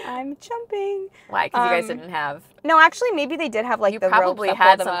 I'm jumping. Why? Because you guys didn't have... No, actually, maybe they did have, like, the probably ropes that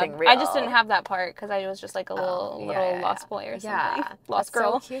had pulled them something up. real. I just didn't have that part because I was just, like, a little lost boy or something. Yeah. Lost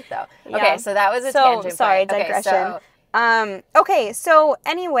girl. So cute, though. Yeah. Okay, so that was a tangent. Sorry, digression. Okay, so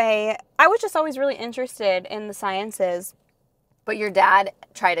anyway, I was just always really interested in the sciences. But your dad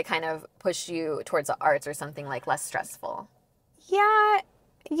tried to kind of push you towards the arts or something, like, less stressful. Yeah,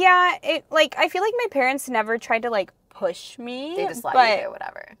 it, like, I feel like my parents never tried to, like, push me. They just let you do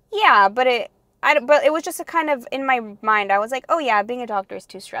whatever. Yeah, but it was just a kind of, in my mind, I was like, oh yeah, being a doctor is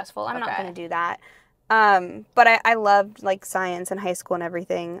too stressful. I'm not going to do that. But I loved, like, science in high school and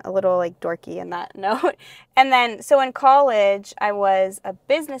everything, a little, like, dorky in that note. And then, so in college, I was a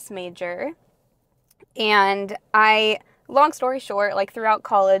business major, and long story short, like, throughout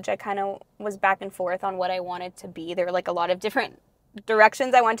college, I kind of was back and forth on what I wanted to be. There were, like, a lot of different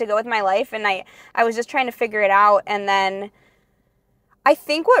directions I wanted to go with my life, and I was just trying to figure it out. And then I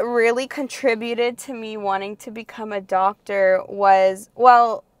think what really contributed to me wanting to become a doctor was,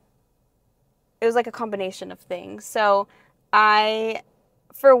 well, it was like a combination of things. So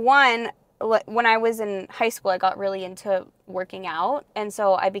for one, when I was in high school, I got really into working out, and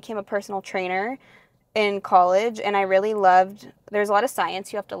so I became a personal trainer in college, and I really loved, there's a lot of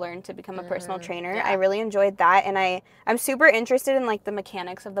science you have to learn to become a personal trainer. Yeah. I really enjoyed that, and I'm super interested in, like, the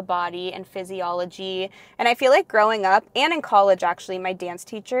mechanics of the body and physiology, and I feel like growing up, and in college actually, my dance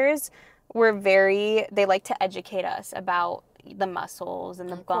teachers were they like to educate us about the muscles and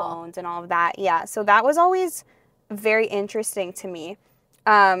the bones and all of that. Yeah, so that was always very interesting to me.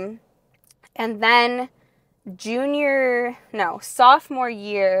 And then sophomore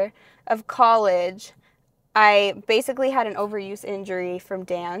year of college, I basically had an overuse injury from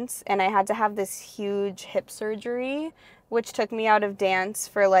dance, and I had to have this huge hip surgery, which took me out of dance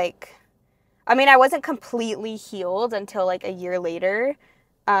for, like, I mean, I wasn't completely healed until like a year later.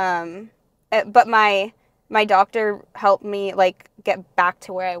 But my doctor helped me like get back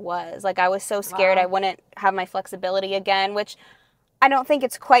to where I was. Like I was so scared I wouldn't have my flexibility again, which I don't think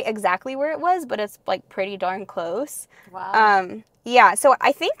it's quite exactly where it was, but it's like pretty darn close. Wow. Yeah, so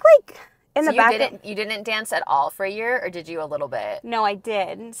I think like in the back you didn't dance at all for a year, or did you a little bit? No, I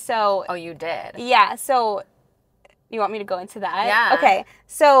did. So Oh, you did. Yeah, so you want me to go into that? Yeah. Okay.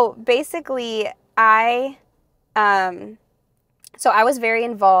 So basically I was very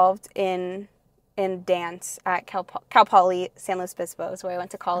involved in dance at Cal Poly San Luis Obispo is where I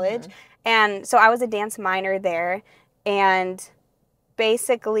went to college. Mm-hmm. And so I was a dance minor there, and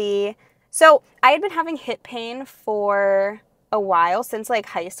basically, so I had been having hip pain for a while, since like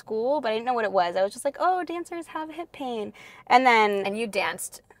high school, but I didn't know what it was. I was just like, oh, dancers have hip pain. And you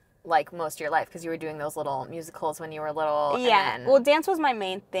danced like most of your life because you were doing those little musicals when you were little. Yeah. And then... Well, dance was my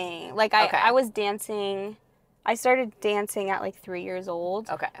main thing. Like I was dancing. I started dancing at like 3 years old.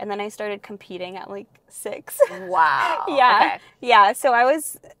 Okay. And then I started competing at like 6. Wow. Yeah. Okay. Yeah. So I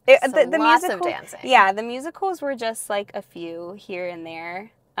was the lots musical, of dancing. Yeah, the musicals were just like a few here and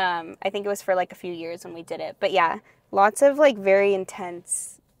there. I think it was for like a few years when we did it. But yeah, lots of like very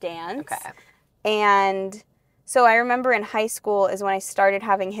intense dance. Okay. And so I remember in high school is when I started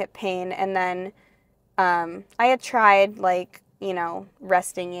having hip pain, and then I had tried like, you know,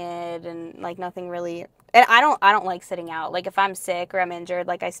 resting it, and like nothing really. And I don't like sitting out. Like if I'm sick or I'm injured,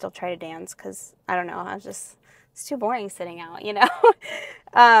 like I still try to dance because I don't know, it's too boring sitting out, you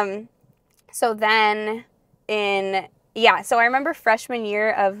know. So then so I remember freshman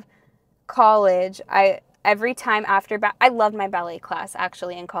year of college, every time after I loved my ballet class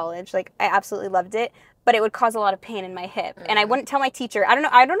actually in college. Like I absolutely loved it, but it would cause a lot of pain in my hip. And I wouldn't tell my teacher. I don't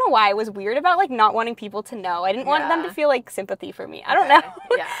know why. I was weird about like not wanting people to know. I didn't want them to feel like sympathy for me. I don't know.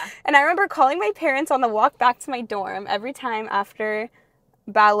 Yeah. And I remember calling my parents on the walk back to my dorm every time after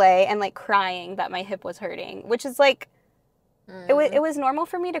ballet and like crying that my hip was hurting, which is like it was normal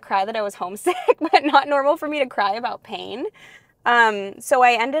for me to cry that I was homesick, but not normal for me to cry about pain. So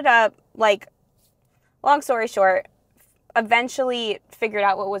I ended up like, long story short, eventually figured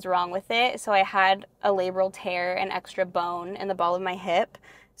out what was wrong with it. So I had a labral tear, an extra bone in the ball of my hip.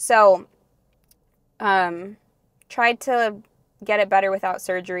 So tried to get it better without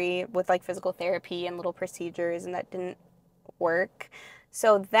surgery, with like physical therapy and little procedures, and that didn't work.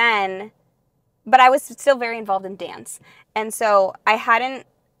 So then, but I was still very involved in dance. And so they had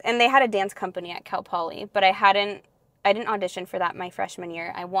a dance company at Cal Poly, but I didn't audition for that my freshman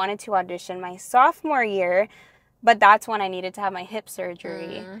year. I wanted to audition my sophomore year, but that's when I needed to have my hip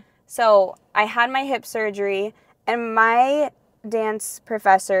surgery. So I had my hip surgery, and my dance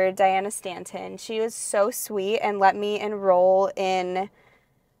professor, Diana Stanton, she was so sweet and let me enroll in,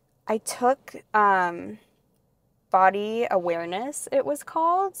 I took body awareness, it was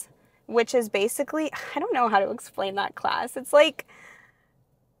called, which is basically, I don't know how to explain that class. It's like,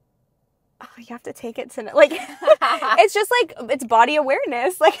 you have to take it to know. Like, it's just like, it's body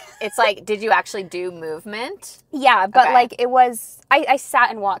awareness. Like, it's like, did you actually do movement? Yeah, but like it was, I sat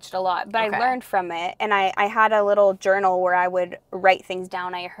and watched a lot, but I learned from it. And I had a little journal where I would write things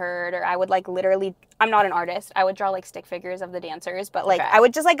down I heard, or I would like literally, I'm not an artist, I would draw like stick figures of the dancers, but like I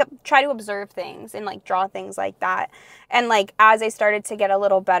would just like try to observe things and like draw things like that. And like as I started to get a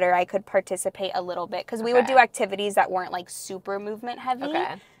little better, I could participate a little bit, because we would do activities that weren't like super movement heavy.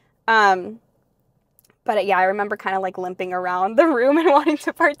 But yeah, I remember kind of like limping around the room and wanting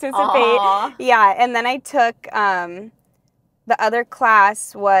to participate. Aww. Yeah, and then I took the other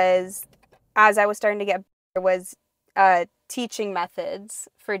class was, as I was starting to get better, was teaching methods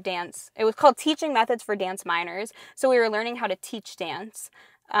for dance. It was called Teaching Methods for Dance Minors. So we were learning how to teach dance.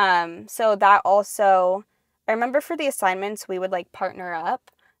 So that also, I remember for the assignments we would like partner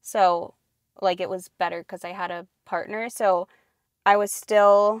up. So like it was better because I had a partner. So I was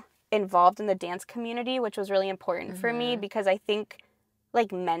still involved in the dance community, which was really important for me, because I think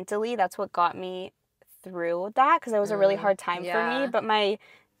like mentally that's what got me through that, because it was a really hard time for me. But my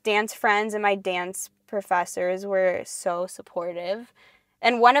dance friends and my dance professors were so supportive.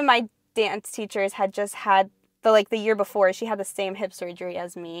 And one of my dance teachers had just had the year before, she had the same hip surgery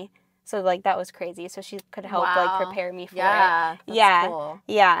as me. So like that was crazy. So she could help like prepare me for it. That's cool.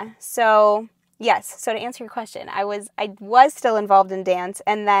 Yeah. So yes. So to answer your question, I was still involved in dance,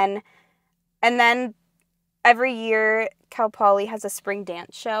 and then every year Cal Poly has a spring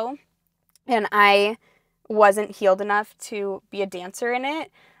dance show, and I wasn't healed enough to be a dancer in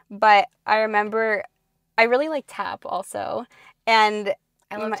it, but I remember I really like tap also, and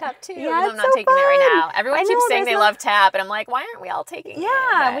I love tap too. Yeah, I'm not taking it right now. Everyone keeps saying they love tap, and I'm like, why aren't we all taking it?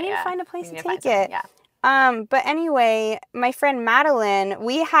 Yeah, we need to find a place to take it. Yeah. But anyway, my friend Madeline,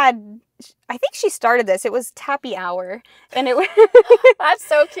 I think she started this. It was Tappy Hour, and it was That's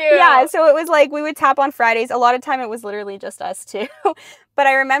so cute. Yeah, so it was like we would tap on Fridays. A lot of time it was literally just us two. But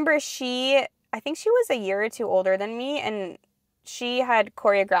I remember I think she was a year or two older than me, and she had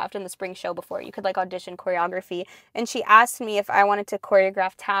choreographed in the spring show before. You could like audition choreography, and she asked me if I wanted to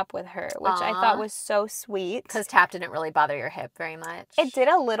choreograph tap with her, which I thought was so sweet. Because tap didn't really bother your hip very much. It did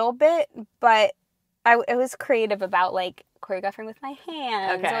a little bit, but it was creative about like choreographing with my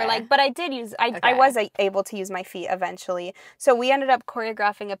hands or like, but I was able to use my feet eventually. So we ended up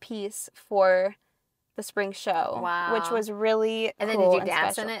choreographing a piece for the spring show, which was really and cool. Then did you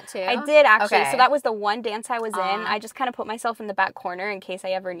dance in it too? I did actually. So that was the one dance I was in. I just kind of put myself in the back corner in case I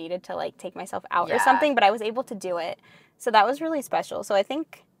ever needed to like take myself out or something, but I was able to do it. So that was really special. So I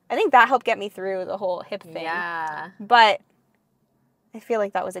think that helped get me through the whole hip thing. Yeah. But I feel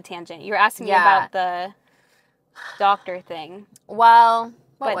like that was a tangent. You were asking me about the doctor thing. Well,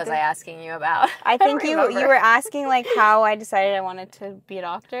 what was I asking you about? I think you were asking like how I decided I wanted to be a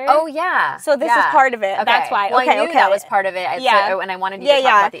doctor. Oh yeah. So this is part of it. Okay. That's why. Well, I knew that was part of it. And I wanted you to talk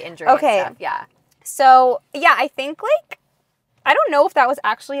about the injury and stuff. Yeah. So yeah, I think like I don't know if that was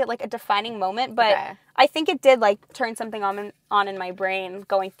actually like a defining moment, but I think it did like turn something on in my brain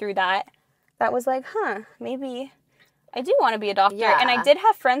going through that. That was like, maybe I do want to be a doctor. Yeah. And I did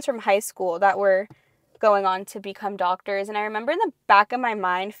have friends from high school that were going on to become doctors. And I remember in the back of my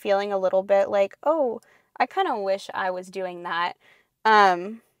mind feeling a little bit like, oh, I kind of wish I was doing that.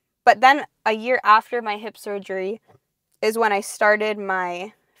 But then a year after my hip surgery is when I started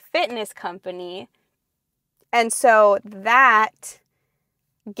my fitness company. And so that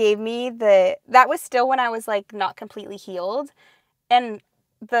gave me that was still when I was like not completely healed. And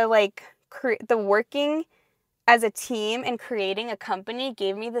the like, the working as a team and creating a company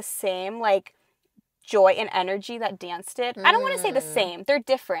gave me the same like joy and energy that dance did. I don't want to say the same. They're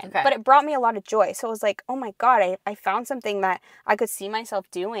different. But it brought me a lot of joy. So it was like, oh my God, I found something that I could see myself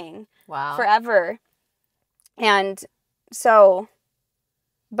doing forever. And so,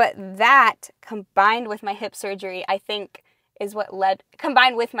 but that combined with my hip surgery, I think is what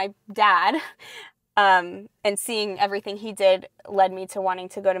combined with my dad, and seeing everything he did led me to wanting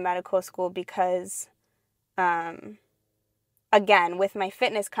to go to medical school because, again, with my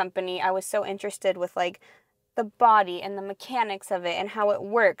fitness company, I was so interested with like the body and the mechanics of it and how it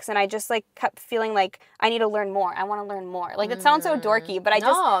works. And I just like kept feeling like I need to learn more. I want to learn more. Like it sounds so dorky, but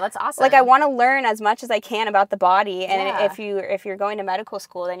that's awesome. Like I want to learn as much as I can about the body. And if you're going to medical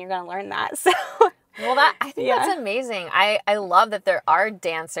school, then you're going to learn that. So well, I think that's amazing. I love that there are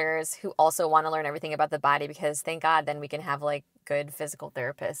dancers who also want to learn everything about the body because thank God then we can have like good physical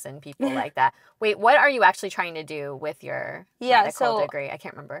therapists and people like that. Wait, what are you actually trying to do with your medical degree? I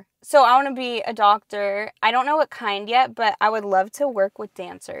can't remember. So I want to be a doctor. I don't know what kind yet, but I would love to work with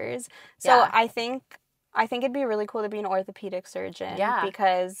dancers. So I think it'd be really cool to be an orthopedic surgeon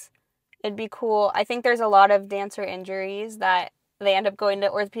because it'd be cool. I think there's a lot of dancer injuries that they end up going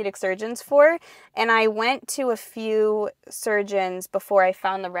to orthopedic surgeons for. And I went to a few surgeons before I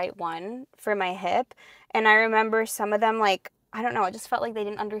found the right one for my hip. And I remember some of them, like, I don't know, it just felt like they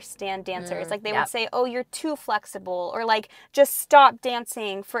didn't understand dancers. Like, they would say, oh, you're too flexible, or, like, just stop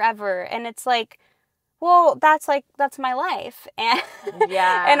dancing forever. And it's like, well, that's my life. And,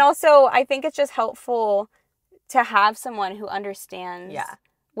 and also, I think it's just helpful to have someone who understands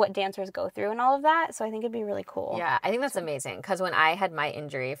what dancers go through and all of that. So I think it'd be really cool. Yeah, I think that's amazing. Because when I had my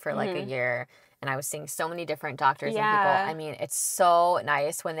injury for, like, a year, and I was seeing so many different doctors and people. I mean, it's so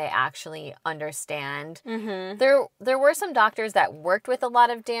nice when they actually understand. There were some doctors that worked with a lot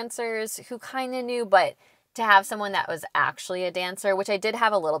of dancers who kind of knew, but to have someone that was actually a dancer, which I did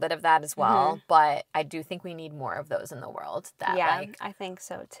have a little bit of that as well, but I do think we need more of those in the world. That like, I think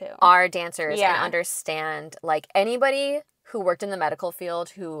so too. Our dancers can understand, like anybody who worked in the medical field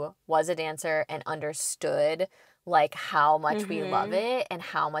who was a dancer and understood like how much we love it and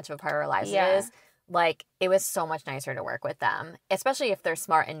how much of a part of our lives it is. Like, it was so much nicer to work with them, especially if they're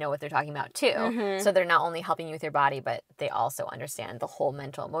smart and know what they're talking about too. So they're not only helping you with your body, but they also understand the whole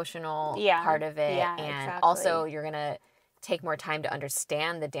mental, emotional part of it. And also you're going to take more time to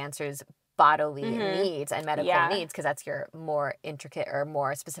understand the dancer's bodily needs and medical needs because that's your more intricate or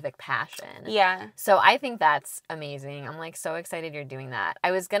more specific passion. So I think that's amazing. I'm like so excited you're doing that.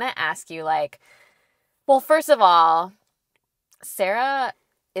 I was going to ask you like, well, first of all, Sara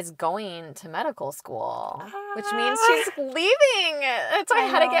is going to medical school, which means she's leaving. That's why I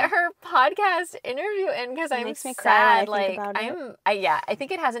had to get her podcast interview in because I'm makes me sad. cry when I think about it. I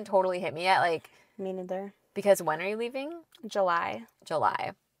think it hasn't totally hit me yet. Like, me neither. Because when are you leaving? July.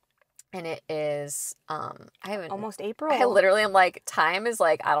 And it is, I haven't. Almost April. I literally am like, time is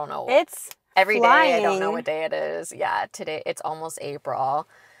like, I don't know. It's every flying. day. I don't know what day it is. Yeah, today it's almost April.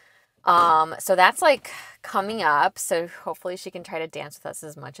 So that's like coming up. So hopefully she can try to dance with us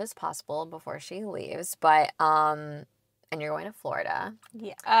as much as possible before she leaves. But, and you're going to Florida.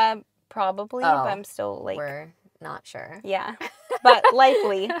 Yeah, probably, but I'm still like. We're not sure. Yeah, but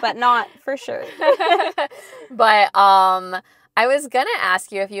likely, but not for sure. But, I was gonna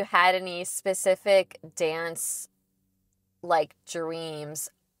ask you if you had any specific dance, like, dreams.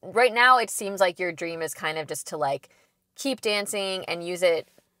 Right now, it seems like your dream is kind of just to, like, keep dancing and use it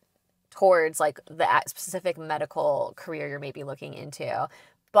towards, like, the specific medical career you're maybe looking into.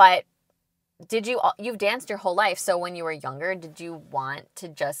 But you've danced your whole life, so when you were younger, did you want to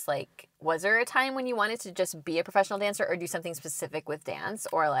just, like, was there a time when you wanted to just be a professional dancer or do something specific with dance,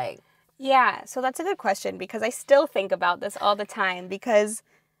 or, like... Yeah, so that's a good question because I still think about this all the time because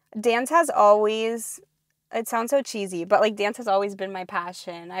dance has always, it sounds so cheesy, but like dance has always been my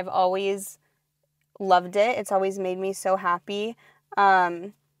passion. I've always loved it. It's always made me so happy.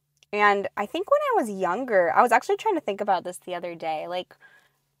 And I think when I was younger, I was actually trying to think about this the other day. Like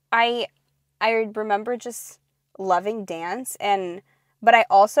I remember just loving dance but I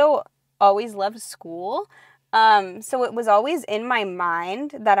also always loved school. So it was always in my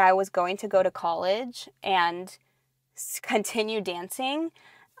mind that I was going to go to college and continue dancing.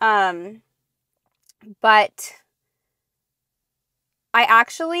 But I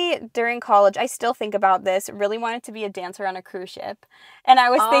actually, during college, I still think about this, really wanted to be a dancer on a cruise ship. And I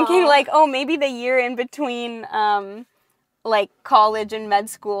was thinking like, oh, maybe the year in between, like college and med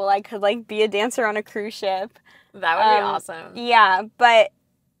school, I could like be a dancer on a cruise ship. That would be awesome. Yeah, but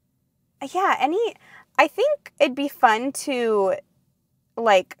yeah, I think it'd be fun to,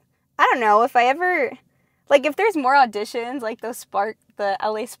 like, I don't know, if I ever, like, if there's more auditions, like the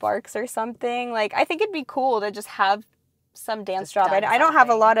LA Sparks or something, like, I think it'd be cool to just have some dance job. I don't have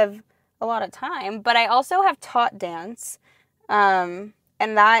a lot of time, but I also have taught dance, and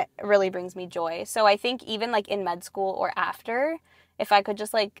that really brings me joy. So I think even, like, in med school or after, if I could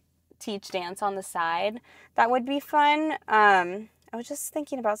just, like, teach dance on the side, that would be fun. I was just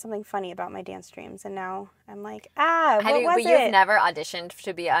thinking about something funny about my dance dreams, and now I'm like, what was it? But you've never auditioned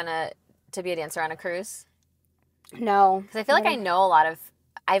to be a dancer on a cruise? No. Because I feel like I know a lot of,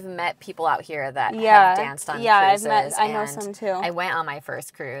 I've met people out here that have danced on cruises. I know some too. I went on my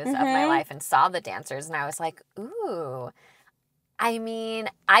first cruise of my life and saw the dancers, and I was like, ooh. I mean,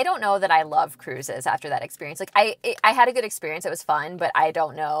 I don't know that I love cruises after that experience. Like, I had a good experience. It was fun, but I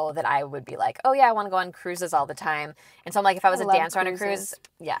don't know that I would be like, oh, yeah, I want to go on cruises all the time. And so I'm like, if I was a dancer on a cruise,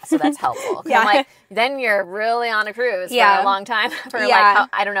 yeah, so that's helpful. I'm like, then you're really on a cruise for a long time. Like,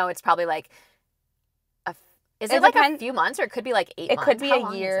 I don't know, it's probably like, is it like a few months or it could be like 8 months? It could be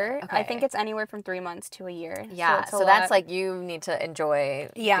a year. Okay. I think it's anywhere from 3 months to a year. Yeah, so that's like you need to enjoy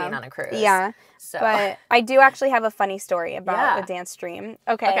being on a cruise. Yeah, so. But I do actually have a funny story about the dance dream.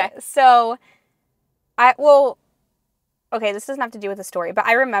 Okay. So this doesn't have to do with the story, but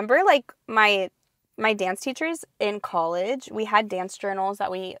I remember like my dance teachers in college, we had dance journals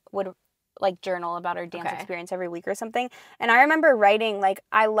that we would like journal about our dance experience every week or something. And I remember writing like,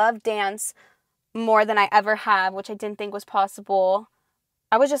 I love dance more than I ever have, which I didn't think was possible.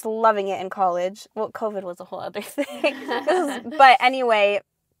 I was just loving it in college. Well, COVID was a whole other thing. But anyway,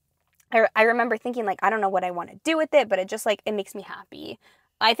 I remember thinking, like, I don't know what I want to do with it, but it just, like, it makes me happy.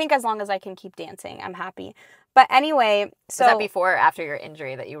 I think as long as I can keep dancing, I'm happy. But anyway, so... Was that before or after your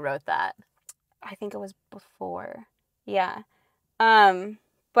injury that you wrote that? I think it was before. Yeah.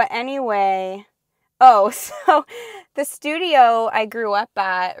 But anyway... Oh, so the studio I grew up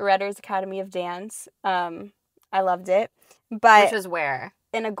at, Redder's Academy of Dance, I loved it. But which was where?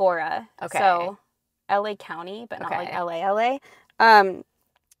 In Agora. Okay. So LA County, but not like LA.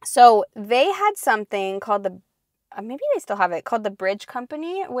 So they had something called maybe they still have it, called the Bridge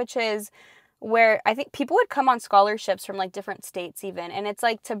Company, which is where I think people would come on scholarships from like different states even. And it's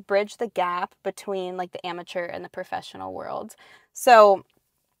like to bridge the gap between like the amateur and the professional world. So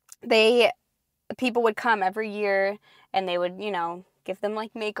people would come every year and they would, you know, give them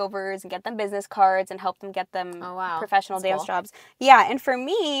like makeovers and get them business cards and help them get them professional dance jobs. Yeah. And for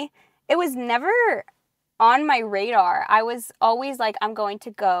me, it was never on my radar. I was always like, I'm going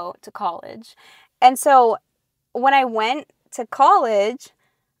to go to college. And so when I went to college,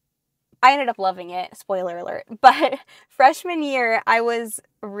 I ended up loving it, spoiler alert. But freshman year, I was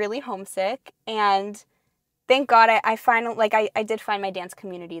really homesick, and thank God I finally, like, I did find my dance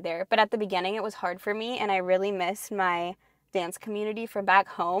community there. But at the beginning, it was hard for me, and I really missed my dance community from back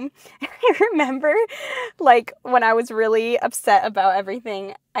home. I remember, like, when I was really upset about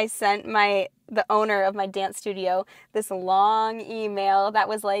everything, I sent the owner of my dance studio this long email that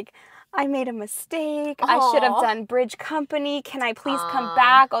was like, I made a mistake. Aww. I should have done bridge company. Can I please come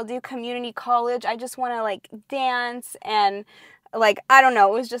back? I'll do community college. I just want to, like, dance. And, like, I don't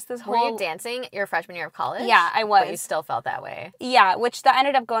know. It was just this whole... Were you dancing your freshman year of college? Yeah, I was. But you still felt that way? Yeah, which that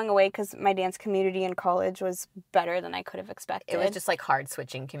ended up going away because my dance community in college was better than I could have expected. It was just, like, hard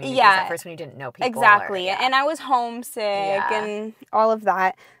switching communities at first when you didn't know people. Exactly. And I was homesick and all of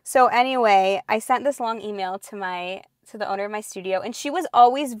that. So anyway, I sent this long email to the owner of my studio, and she was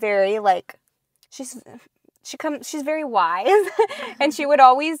always very, like, she's very wise, and she would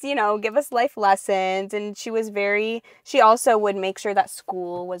always, you know, give us life lessons, and she also would make sure that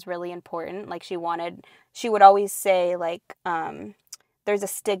school was really important. Like, she would always say, like, there's a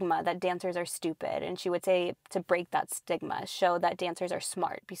stigma that dancers are stupid, and she would say to break that stigma, show that dancers are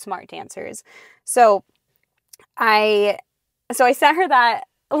smart, be smart dancers. So I sent her that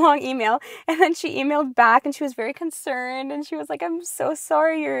long email, and then she emailed back, and she was very concerned, and she was like, I'm so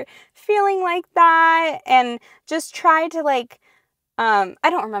sorry you're feeling like that, and just tried to, like, I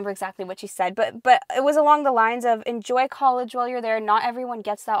don't remember exactly what she said, but it was along the lines of, enjoy college while you're there. Not everyone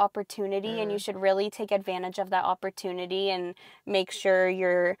gets that opportunity, and you should really take advantage of that opportunity and make sure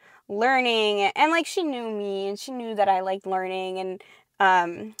you're learning. And, like, she knew me, and she knew that I liked learning,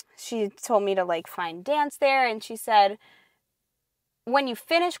 and she told me to, like, find dance there, and she said, when you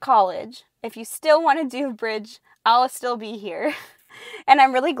finish college, if you still want to do bridge, I'll still be here. And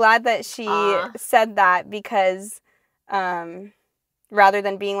I'm really glad that she said that, because rather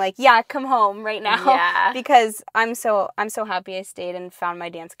than being like, yeah, come home right now, because I'm so happy I stayed and found my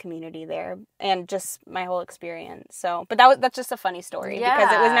dance community there, and just my whole experience. So, but that's just a funny story,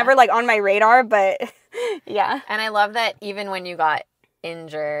 because it was never, like, on my radar, but yeah. And I love that even when you got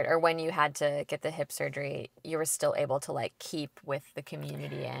injured or when you had to get the hip surgery, you were still able to, like, keep with the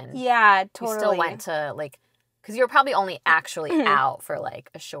community, and yeah, totally. You still went to, like, because you were probably only actually out for,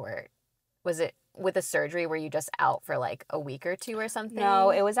 like, a short. Was it with the surgery? Were you just out for, like, a week or two or something? No,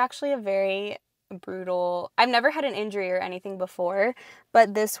 it was actually a very brutal. I've never had an injury or anything before,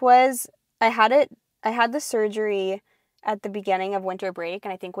 but this was. I had the surgery at the beginning of winter break,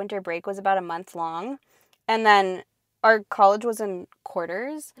 and I think winter break was about a month long, and then our college was in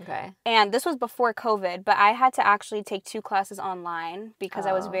quarters. Okay. And this was before COVID, but I had to actually take 2 classes online because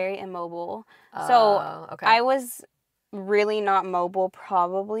I was very immobile. So I was really not mobile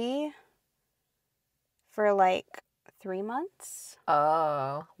probably for, like, 3 months.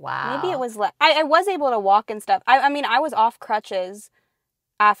 Oh, wow. Maybe it was less. I was able to walk and stuff. I mean, I was off crutches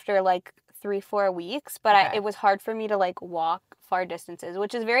after, like, 3-4 weeks, but it was hard for me to, like, walk far distances,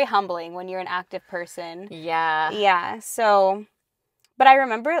 which is very humbling when you're an active person. Yeah. So, but I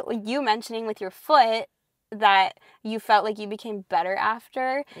remember you mentioning with your foot that you felt like you became better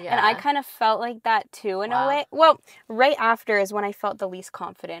after. Yeah. And I kind of felt like that too in a way. Well, right after is when I felt the least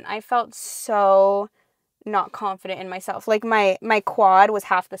confident. I felt so not confident in myself. Like, my quad was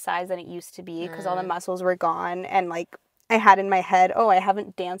half the size that it used to be because all the muscles were gone, and, like, I had in my head, oh, I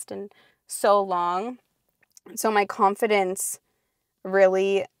haven't danced in so long. So my confidence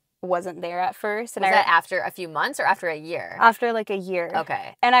really wasn't there at first. And was that after a few months or after a year? After, like, a year.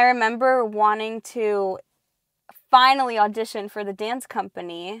 Okay. And I remember wanting to finally audition for the dance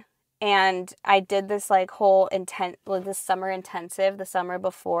company, and I did this, like, whole this summer intensive the summer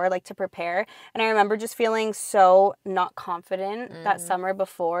before, like, to prepare. And I remember just feeling so not confident that summer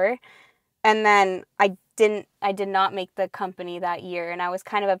before. And then I did not make the company that year, and I was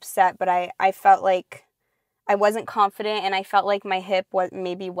kind of upset, but I felt like I wasn't confident, and I felt like my hip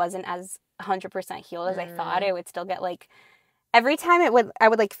wasn't as 100% healed as I thought. It would still get, like, every time I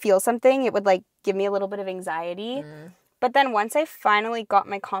would like feel something, it would, like, give me a little bit of anxiety. But then once I finally got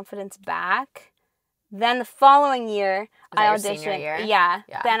my confidence back, then the following year I auditioned. Senior year? Yeah.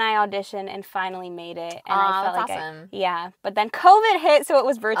 Then I auditioned and finally made it, and I felt that's like awesome. But then COVID hit, so it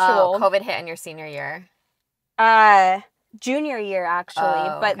was virtual. Oh, COVID hit in your senior year. Junior year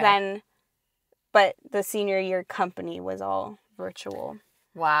actually, but the senior year company was all virtual.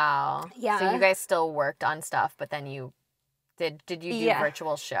 Wow. Yeah. So you guys still worked on stuff, but then you did you do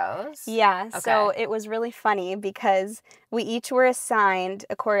virtual shows? Yeah. Okay. So it was really funny because we each were assigned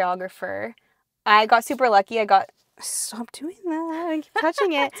a choreographer. I got super lucky. I got Stop doing that. I keep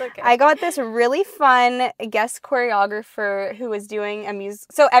touching it. It's okay. I got this really fun guest choreographer who was doing a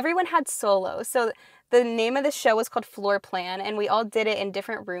music. So everyone had solos. So the name of the show was called Floor Plan, and we all did it in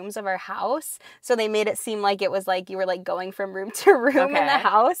different rooms of our house. So they made it seem like it was like you were like going from room to room in the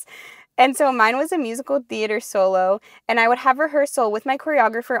house. And so mine was a musical theater solo, and I would have rehearsal with my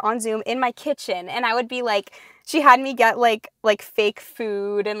choreographer on Zoom in my kitchen. And I would be like, she had me get like fake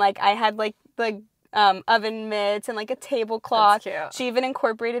food, and like I had like the oven mitts and like a tablecloth. That's cute. She even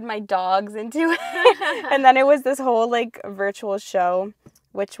incorporated my dogs into it. And then it was this whole like virtual show,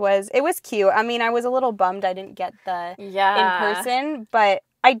 which was, it was cute. I mean, I was a little bummed I didn't get the in person, but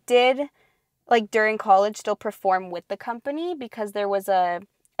I did like during college still perform with the company because there was a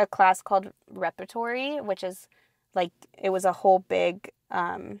class called repertory, which is like, it was a whole big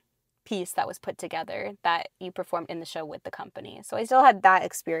piece that was put together that you performed in the show with the company. So I still had that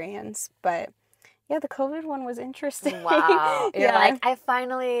experience, but yeah, the COVID one was interesting. Wow. You're like, I'm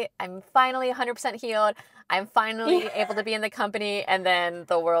finally 100% healed. I'm finally able to be in the company. And then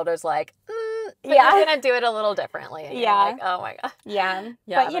the world is like, you're going to do it a little differently. And you're like, oh my God. Yeah.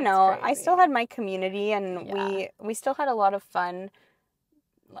 But you know, crazy. I still had my community, and we still had a lot of fun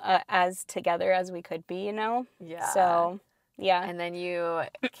as together as we could be, you know? Yeah. So, yeah. And then you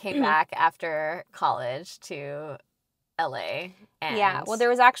came back after college to LA. And yeah. Well, there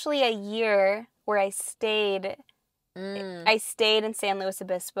was actually a year where I stayed in San Luis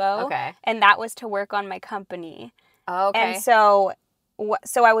Obispo. Okay. And that was to work on my company. Oh, okay. And so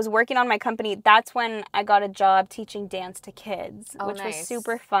I was working on my company. That's when I got a job teaching dance to kids, which was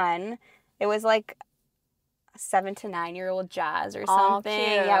super fun. It was like a 7 to 9-year-old jazz or something.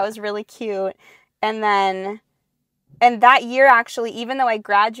 Cute. Yeah, it was really cute. And that year, actually, even though I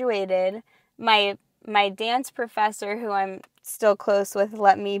graduated, my dance professor, who I'm still close with,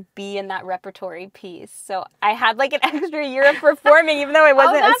 let me be in that repertory piece. So I had like an extra year of performing, even though I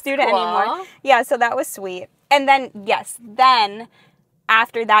wasn't a student anymore. Yeah, so that was sweet. And then,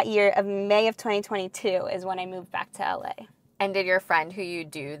 after that year of May of 2022 is when I moved back to LA. And did your friend who you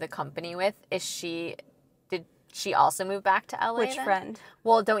do the company with, did she also move back to LA? Which then? friend?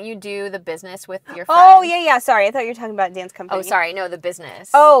 Well, don't you do the business with your friend? Oh, yeah. Sorry, I thought you were talking about dance company. Oh, sorry. No, the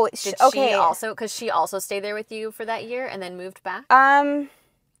business. Oh, okay. She also, because she also stayed there with you for that year and then moved back?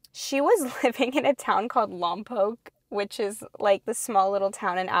 She was living in a town called Lompoc, which is like the small little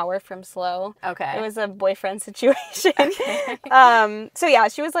town an hour from SLO. Okay. It was a boyfriend situation. Okay. So yeah,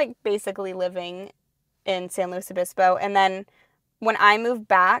 she was like basically living in San Luis Obispo. And then when I moved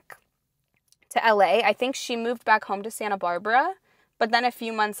back to LA, I think she moved back home to Santa Barbara, but then a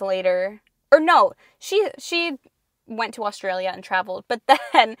few months later, or no, she went to Australia and traveled, but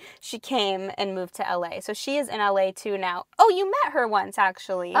then she came and moved to LA. So she is in LA too now. Oh, you met her once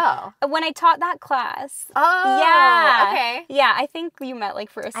actually. Oh. When I taught that class. Oh. Yeah. Okay. Yeah, I think you met like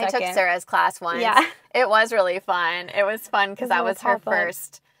for a second. I took Sarah's class once. Yeah. It was really fun. It was fun because that was her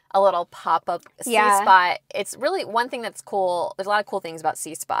first a little pop-up C-Spot. It's really one thing that's cool. There's a lot of cool things about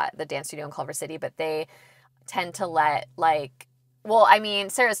C-Spot, the dance studio in Culver City, but they tend to let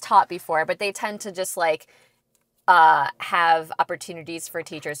Sarah's taught before, but they tend to just have opportunities for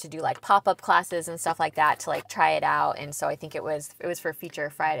teachers to do like pop-up classes and stuff like that to like try it out. And so I think it was for Feature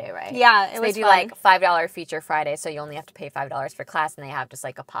Friday, right? Yeah, They do like $5 Feature Friday, so you only have to pay $5 for class, and they have just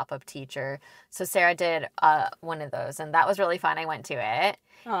like a pop-up teacher. So Sarah did one of those, and that was really fun. I went to it.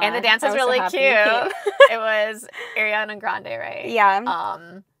 Aww, and the dance was really cute. It was Ariana Grande, right?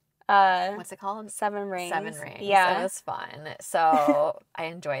 Yeah. What's it called? Seven Rings. Yeah. It was fun. So I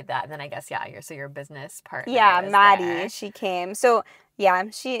enjoyed that. And then I guess, your business partner. Yeah, Maddie, there. she came. So yeah,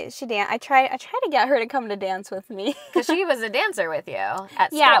 she danced. I tried to get her to come to dance with me. Because she was a dancer with you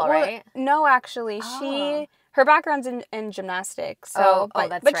at school, right? No, actually. Her background's in gymnastics. So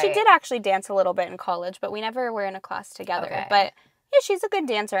that's right. She did actually dance a little bit in college, but we never were in a class together. Okay. But yeah, she's a good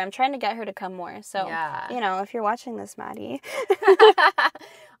dancer. I'm trying to get her to come more. So, if you're watching this, Maddie.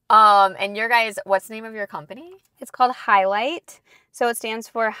 And your guys, what's the name of your company? It's called Highlight. So it stands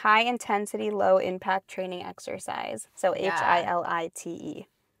for High Intensity Low Impact Training Exercise. So HILITE.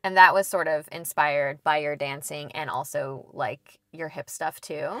 And that was sort of inspired by your dancing and also like your hip stuff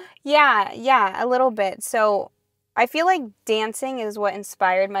too? Yeah, a little bit. So I feel like dancing is what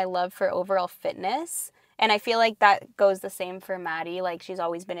inspired my love for overall fitness. And I feel like that goes the same for Maddie. Like, she's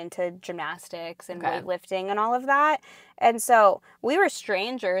always been into gymnastics and weightlifting and all of that. And so we were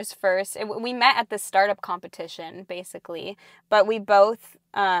strangers first. We met at the startup competition, basically. But we both,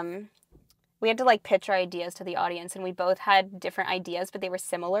 we had to, like, pitch our ideas to the audience. And we both had different ideas, but they were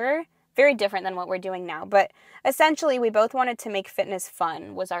similar. Very different than what we're doing now. But essentially, we both wanted to make fitness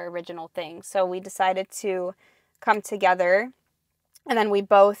fun was our original thing. So we decided to come together. And then we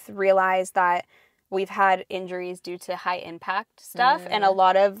both realized that we've had injuries due to high impact stuff. And a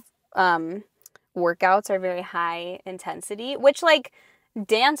lot of workouts are very high intensity, which like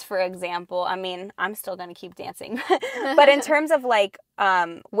dance, for example, I mean, I'm still going to keep dancing. But in terms of like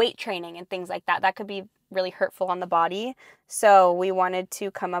weight training and things like that, that could be really hurtful on the body. So we wanted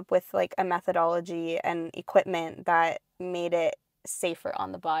to come up with like a methodology and equipment that made it safer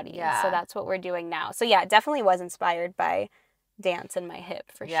on the body. Yeah. So that's what we're doing now. So yeah, it definitely was inspired by dance and my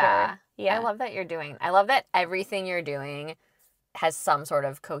hip for sure. Yeah. I love that everything you're doing has some sort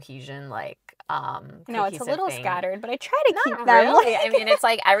of cohesion, like no, it's a little thing. Scattered, but I try to keep them. Really. I mean, it's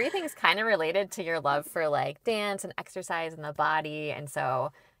like everything's kind of related to your love for like dance and exercise and the body, and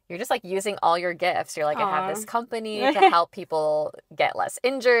so you're just like using all your gifts. You're like, I have this company to help people get less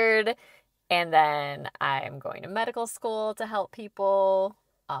injured, and then I'm going to medical school to help people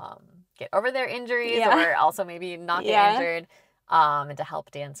get over their injuries or also maybe not get injured. And to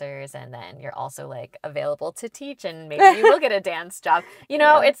help dancers, and then you're also like available to teach, and maybe you will get a dance job. You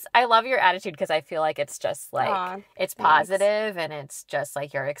know, I love your attitude, because I feel like it's just like it's positive, and it's just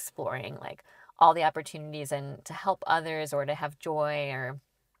like you're exploring like all the opportunities and to help others or to have joy or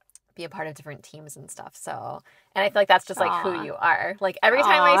be a part of different teams and stuff. So, and I feel like that's just like who you are. Like every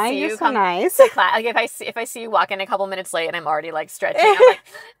time I see you come to class, like if I see you walk in a couple minutes late and I'm already like stretching,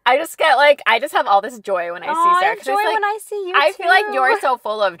 I'm like, I just have all this joy when I see Sarah. Joy like, when I see you. I feel like you're so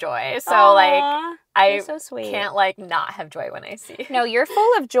full of joy. So like I so sweet. Can't like not have joy when I see you. No, you're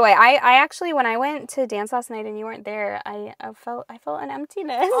full of joy. I actually, when I went to dance last night and you weren't there, I felt an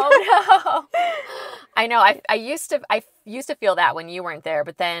emptiness. Oh no. I know. I used to feel that when you weren't there,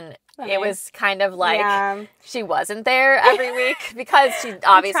 but then it was kind of like she wasn't there every week because she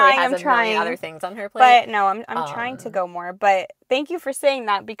obviously has a million other things on her plate. But no, I'm trying to go more. But thank you for saying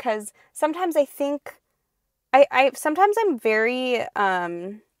that, because sometimes I think sometimes I'm very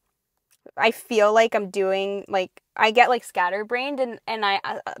I feel like I'm doing like I get like scatterbrained, and I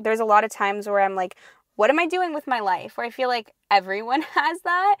there's a lot of times where I'm like, what am I doing with my life? Where I feel like everyone has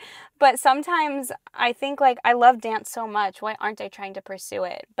that. But sometimes I think like I love dance so much. Why aren't I trying to pursue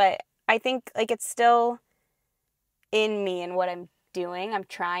it? But I think like it's still in me and what I'm doing. I'm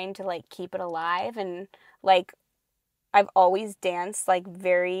trying to like keep it alive, and like I've always danced like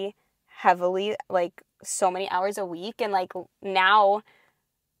very heavily, like so many hours a week, and like now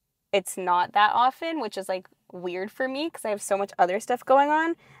it's not that often, which is like weird for me because I have so much other stuff going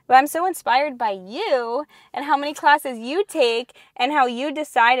on. But I'm so inspired by you and how many classes you take and how you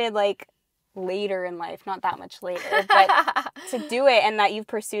decided like later in life, not that much later, but to do it, and that you've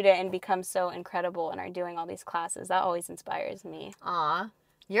pursued it and become so incredible and are doing all these classes. That always inspires me. Aw.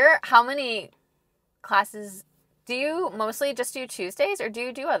 How many classes do you mostly just do Tuesdays, or do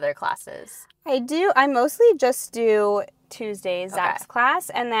you do other classes? I mostly just do Tuesdays, Zach's class,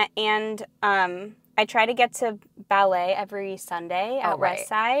 and I try to get to ballet every Sunday at West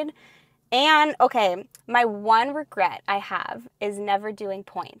Side. And, okay, my one regret I have is never doing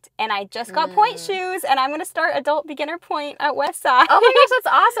point. And I just got point shoes, and I'm going to start adult beginner point at West Side. Oh my gosh,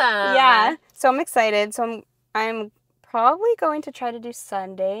 that's awesome. Yeah. So I'm excited. So I'm probably going to try to do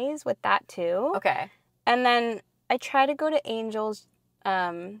Sundays with that too. Okay. And then I try to go to Angel's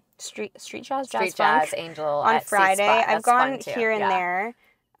Street Jazz Angel on at Friday. I've gone here and there.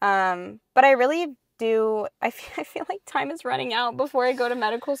 But I really do, I feel like time is running out before I go to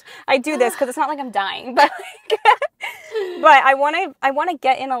medical school. I do this because it's not like I'm dying, but but I want to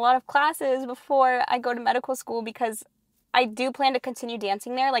get in a lot of classes before I go to medical school, because I do plan to continue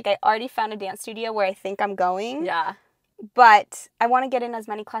dancing there. Like I already found a dance studio where I think I'm going. Yeah. But I want to get in as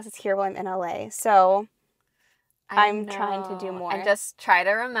many classes here while I'm in LA. So I'm trying to do more. And just try to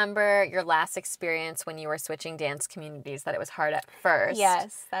remember your last experience when you were switching dance communities, that it was hard at first.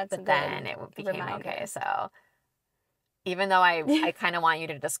 Yes, that's but then it became okay. So even though I kind of want you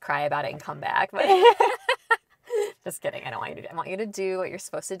to just cry about it and come back, but just kidding. I want you to do what you're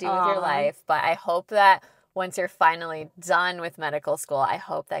supposed to do with your life. But I hope that once you're finally done with medical school, I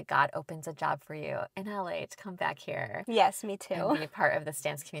hope that God opens a job for you in LA to come back here. Yes, me too. And be part of this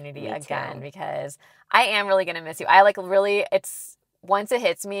dance community again, because I am really going to miss you. I like really, once it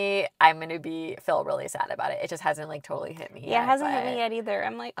hits me, I'm going to feel really sad about it. It just hasn't like totally hit me yet. Yeah, it hasn't hit me yet either.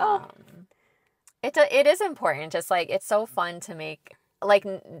 I'm like, it is important. Just like, it's so fun to make, like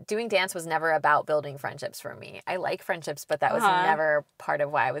doing dance was never about building friendships for me. I like friendships, but that was never part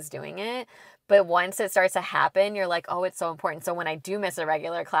of why I was doing it. But once it starts to happen, you're like, oh, it's so important. So when I do miss a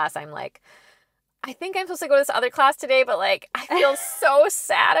regular class, I'm like, I think I'm supposed to go to this other class today, but like I feel so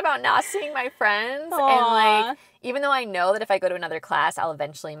sad about not seeing my friends. And like, even though I know that if I go to another class, I'll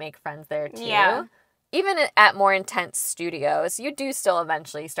eventually make friends there too. Yeah. even at more intense studios, you do still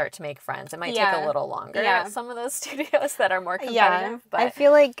eventually start to make friends. It might take a little longer at some of those studios that are more competitive. But I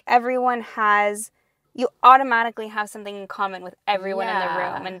feel like everyone you automatically have something in common with everyone in the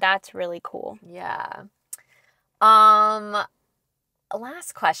room, and that's really cool. Yeah.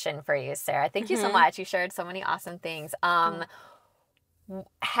 Last question for you, Sarah. Thank you so much. You shared so many awesome things.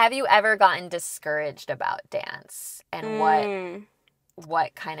 Have you ever gotten discouraged about dance? And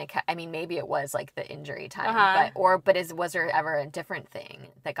what kind of, I mean, maybe it was like the injury time, was there ever a different thing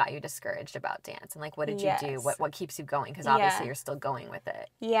that got you discouraged about dance? And like, what did you do? What keeps you going? Because obviously you're still going with it.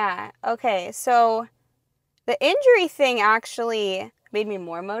 Yeah. Okay. So the injury thing actually made me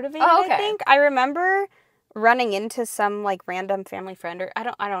more motivated, I think. I remember running into some like random family friend, or I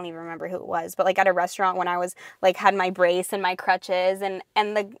don't even remember who it was, but like at a restaurant when I was like had my brace and my crutches, and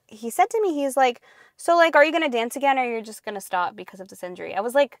he said to me, he's like, so like, are you gonna dance again, or you're just gonna stop because of this injury? I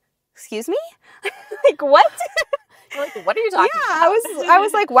was like, excuse me? Like, what? You're like, what are you talking about? I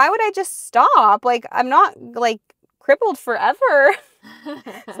was like, why would I just stop? Like, I'm not like crippled forever.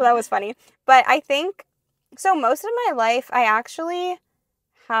 So that was funny. But I think so most of my life I actually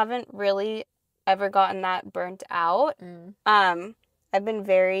haven't really ever gotten that burnt out. I've been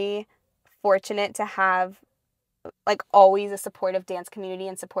very fortunate to have like always a supportive dance community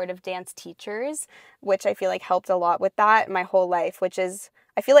and supportive dance teachers, which I feel like helped a lot with that my whole life, which is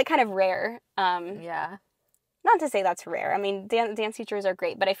I feel like kind of rare. Not to say that's rare. I mean, dance teachers are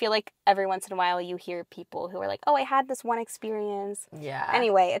great, but I feel like every once in a while you hear people who are like, oh, I had this one experience. Yeah.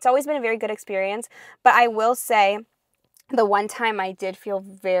 Anyway, it's always been a very good experience, but I will say the one time I did feel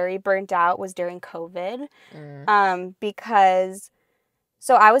very burnt out was during COVID, because,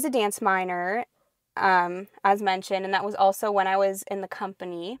 so I was a dance minor, as mentioned, and that was also when I was in the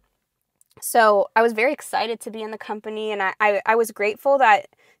company. So I was very excited to be in the company, and I was grateful that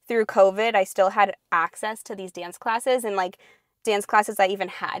through COVID I still had access to these dance classes, and like dance classes I even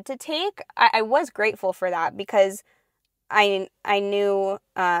had to take. I was grateful for that because I knew,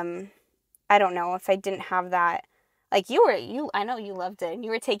 I don't know, if I didn't have that. Like I know you loved it, and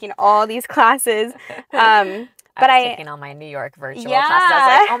you were taking all these classes. But I was taking all my New York virtual classes.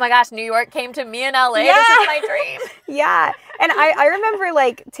 I was like, oh my gosh, New York came to me in LA. This is my dream. Yeah. And I remember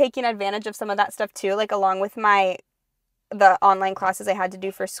like taking advantage of some of that stuff too, like along with the online classes I had to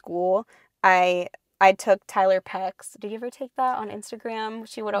do for school. I took Tyler Peck's. Did you ever take that on Instagram?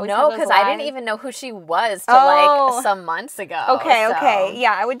 She would always No, because I didn't even know who she was till like some months ago. Okay.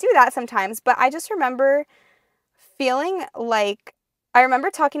 Yeah, I would do that sometimes. But I just remember feeling like, I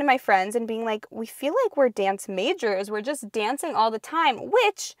remember talking to my friends and being like, we feel like we're dance majors. We're just dancing all the time,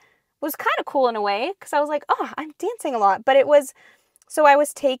 which was kind of cool in a way because I was like, oh, I'm dancing a lot. But so I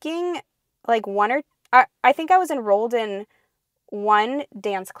was taking like I think I was enrolled in one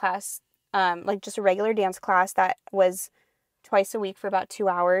dance class, like just a regular dance class that was twice a week for about 2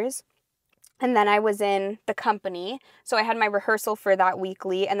 hours. And then I was in the company. So I had my rehearsal for that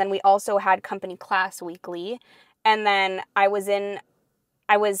weekly. And then we also had company class weekly. And then I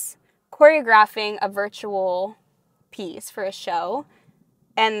was choreographing a virtual piece for a show.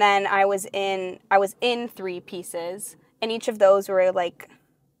 And then I was in 3 pieces. And each of those were like,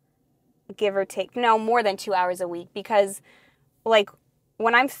 give or take, no, more than 2 hours a week. Because like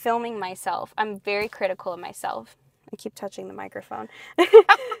when I'm filming myself, I'm very critical of myself. I keep touching the microphone.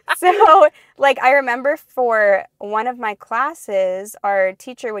 So like I remember for one of my classes, our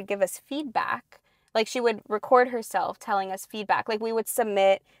teacher would give us feedback. Like she would record herself telling us feedback. Like we would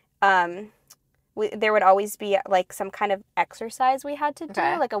submit, there would always be like some kind of exercise we had to do,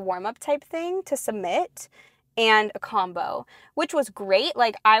 like a warm-up type thing to submit, and a combo, which was great.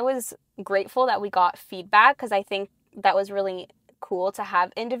 Like I was grateful that we got feedback because I think that was really cool to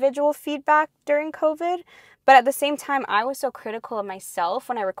have individual feedback during COVID. But at the same time, I was so critical of myself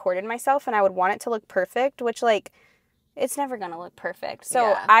when I recorded myself, and I would want it to look perfect, which like, it's never going to look perfect.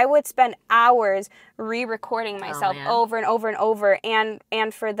 So I would spend hours re-recording myself over and over and over. And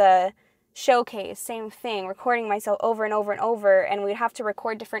for the showcase, same thing, recording myself over and over and over. And we'd have to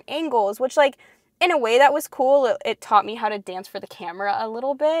record different angles, which like, in a way that was cool. It taught me how to dance for the camera a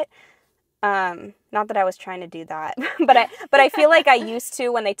little bit. Not that I was trying to do that, but I feel like I used to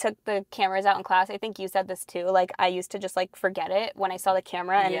when they took the cameras out in class. I think you said this too. Like I used to just like forget it when I saw the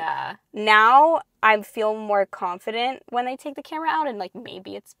camera, and now I feel more confident when they take the camera out, and like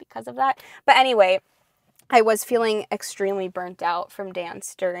maybe it's because of that. But anyway, I was feeling extremely burnt out from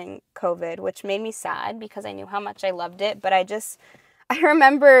dance during COVID, which made me sad because I knew how much I loved it. But I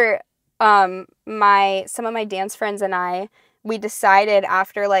remember some of my dance friends and we decided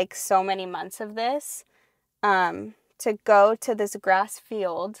after like so many months of this, to go to this grass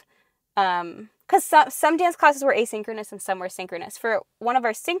field, because some dance classes were asynchronous and some were synchronous. For one of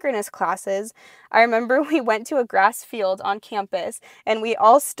our synchronous classes, I remember we went to a grass field on campus, and we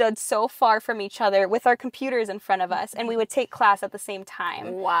all stood so far from each other with our computers in front of us, and we would take class at the same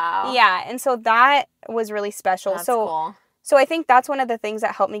time. Wow. Yeah, and so that was really special. That's cool. So I think that's one of the things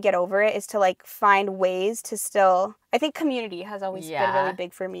that helped me get over it, is to like find ways to still, I think community has always been really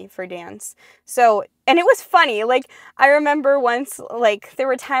big for me for dance. So, and it was funny. Like, I remember once, like, there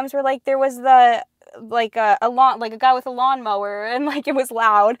were times where like there was a guy with a lawnmower, and like it was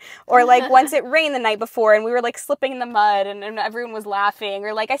loud, or like once it rained the night before and we were like slipping in the mud and everyone was laughing,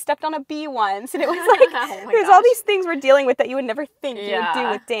 or like I stepped on a bee once, and it was like there's all these things we're dealing with that you would never think you would do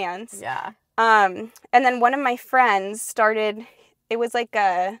with dance. Yeah. And then one of my friends started, it was like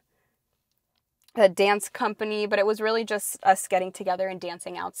a dance company, but it was really just us getting together and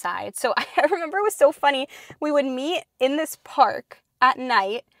dancing outside. So I remember it was so funny. We would meet in this park at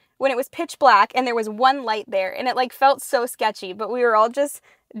night when it was pitch black and there was one light there, and it like felt so sketchy, but we were all just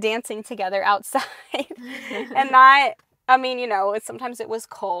dancing together outside. And that, I mean, you know, sometimes it was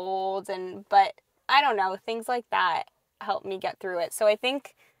cold, but I don't know, things like that helped me get through it. So I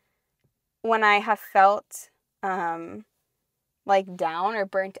think when I have felt like down or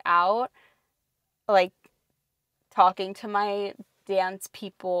burnt out, like talking to my dance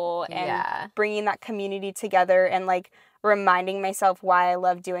people and bringing that community together and like reminding myself why I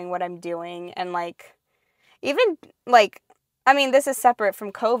love doing what I'm doing, and like even like, I mean, this is separate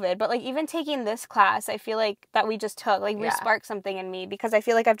from COVID, but like even taking this class, I feel like that we just took, like re-sparked something in me, because I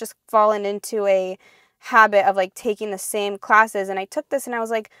feel like I've just fallen into a habit of like taking the same classes, and I took this and I was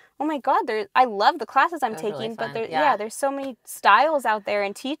like, oh my god, I love the classes I'm taking, really, but there's so many styles out there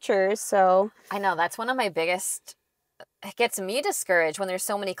and teachers. So I know that's one of my biggest, it gets me discouraged when there's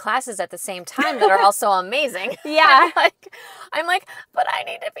so many classes at the same time that are also amazing. Yeah. I'm like, but I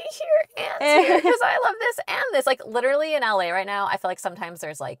need to be here and here because I love this and this. Like literally in LA right now, I feel like sometimes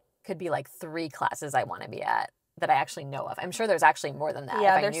there's like, could be like 3 classes I want to be at that I actually know of. I'm sure there's actually more than that.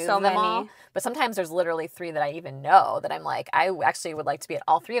 Yeah, if there's I knew so them many. All. But sometimes there's literally 3 that I even know that I'm like, I actually would like to be at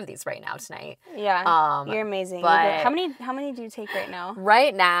all 3 of these right now tonight. Yeah, you're amazing. But how many do you take right now?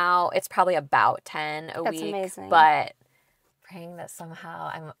 Right now, it's probably about 10 a week. That's amazing. But praying that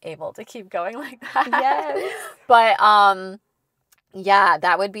somehow I'm able to keep going like that. Yes. But yeah,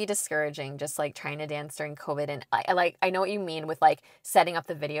 that would be discouraging, just like trying to dance during COVID. And I know what you mean with like setting up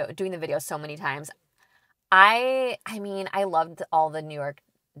the video, doing the video so many times. I mean, I loved all the New York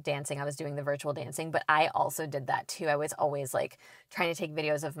dancing. I was doing the virtual dancing, but I also did that too. I was always like trying to take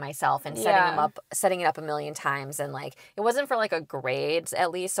videos of myself and setting it up a million times. And like, it wasn't for like a grade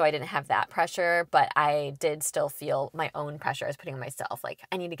at least, so I didn't have that pressure, but I did still feel my own pressure I was putting on myself. Like,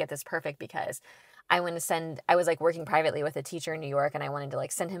 I need to get this perfect because I was like working privately with a teacher in New York, and I wanted to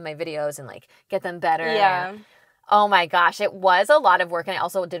like send him my videos and like get them better. Yeah. And, oh my gosh, it was a lot of work, and I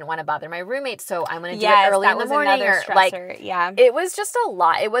also didn't want to bother my roommate, so I'm going to do it early in the morning. It was just a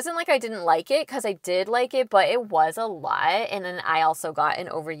lot. It wasn't like I didn't like it, because I did like it, but it was a lot. And then I also got an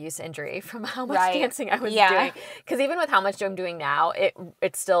overuse injury from how much dancing I was doing. Because even with how much I'm doing now,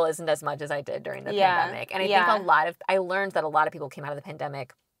 it still isn't as much as I did during the pandemic. And I think I learned that a lot of people came out of the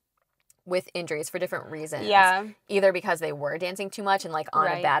pandemic with injuries for different reasons. Yeah. Either because they were dancing too much and like on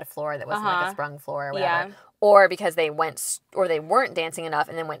a bad floor that wasn't like a sprung floor or whatever. Yeah. Or because they weren't dancing enough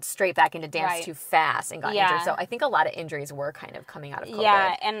and then went straight back into dance too fast and got injured. So I think a lot of injuries were kind of coming out of COVID.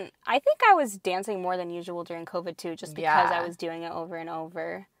 Yeah, and I think I was dancing more than usual during COVID too, just because I was doing it over and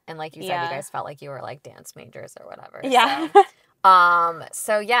over. And like you said, you guys felt like you were like dance majors or whatever. Yeah.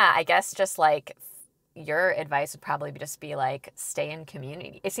 So yeah, I guess just like your advice would probably just be like, stay in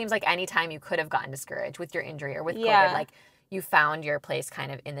community. It seems like any time you could have gotten discouraged with your injury or with COVID, like you found your place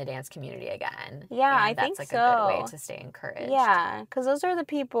kind of in the dance community again. Yeah, and I think so. That's like a good way to stay encouraged. Yeah, because those are the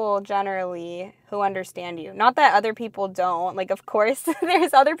people generally who understand you. Not that other people don't. Like, of course,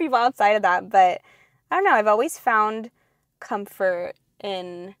 there's other people outside of that. But I don't know. I've always found comfort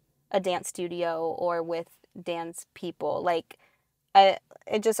in a dance studio or with dance people. Like,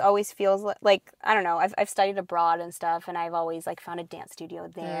 it just always feels like I don't know. I've studied abroad and stuff, and I've always like found a dance studio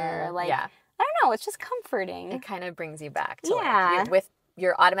there. I don't know. It's just comforting. It kind of brings you back to like,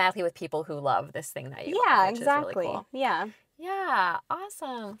 you're automatically with people who love this thing that you love, which exactly. Is really cool. Yeah,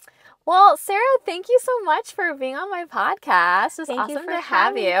 awesome. Well, Sara, thank you so much for being on my podcast. It's awesome to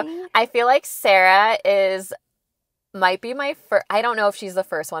have you. I feel like Sara is might be my first, I don't know if she's the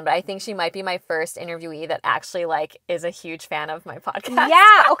first one, but I think she might be my first interviewee that actually like is a huge fan of my podcast.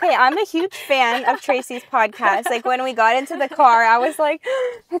 Yeah, okay, I'm a huge fan of Tracy's podcast. Like when we got into the car, I was like,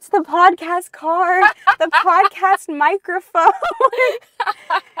 it's the podcast car, the podcast microphone.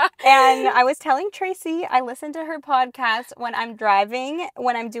 And I was telling Tracy, I listen to her podcast when I'm driving,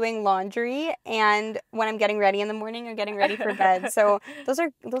 when I'm doing laundry, and when I'm getting ready in the morning or getting ready for bed. So those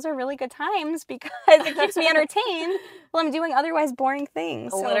are really good times because it keeps me entertained while I'm doing otherwise boring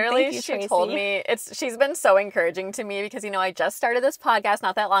things. So literally, thank you, she Tracy. told me, she's been so encouraging to me because, you know, I just started this podcast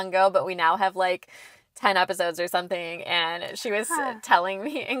not that long ago, but we now have like 10 episodes or something, and she was telling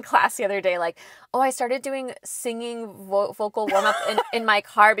me in class the other day, like, oh, I started doing singing vocal warm-up in my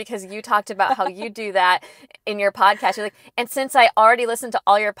car because you talked about how you do that in your podcast. You're like, and since I already listened to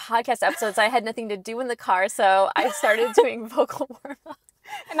all your podcast episodes, I had nothing to do in the car, so I started doing vocal warm-up.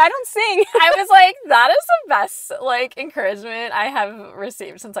 And I don't sing. I was like, that is the best, like, encouragement I have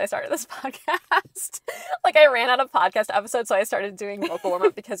received since I started this podcast. Like, I ran out of podcast episodes, so I started doing vocal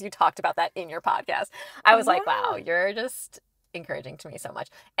warm-up because you talked about that in your podcast. I was like, wow, you're just encouraging to me so much.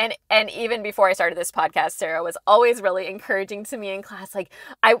 And even before I started this podcast, Sarah was always really encouraging to me in class. Like,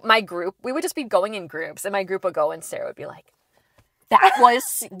 my group, we would just be going in groups, and my group would go, and Sarah would be like,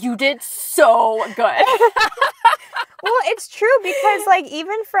 you did so good. Well, it's true because, like,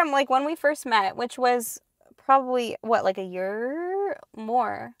 even from, like, when we first met, which was probably, what, like a year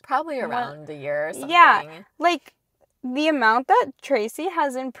more? Probably around a year or something. Yeah. Like, the amount that Tracy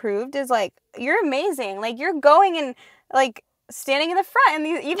has improved is, like, you're amazing. Like, you're going and, like, standing in the front,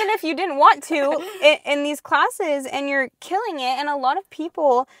 and even if you didn't want to, in these classes, and you're killing it. And a lot of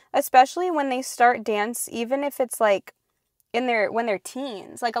people, especially when they start dance, even if it's, like, when they're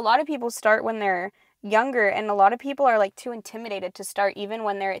teens, like, a lot of people start when they're younger, and a lot of people are like too intimidated to start even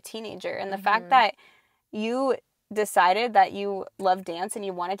when they're a teenager. And the fact that you decided that you love dance and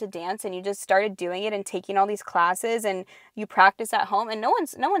you wanted to dance and you just started doing it and taking all these classes and you practice at home, and no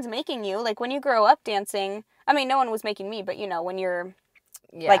one's making you, like, when you grow up dancing, I mean, no one was making me, but you know, when you're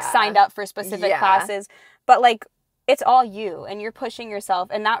like signed up for specific classes, but like it's all you and you're pushing yourself,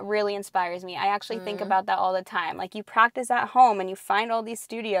 and that really inspires me. I actually think about that all the time. Like, you practice at home and you find all these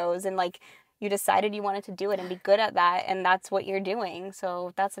studios, and like you decided you wanted to do it and be good at that, and that's what you're doing.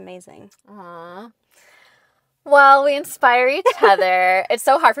 So that's amazing. Aww. Well, we inspire each other. It's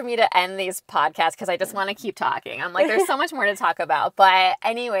so hard for me to end these podcasts because I just want to keep talking. I'm like, there's so much more to talk about. But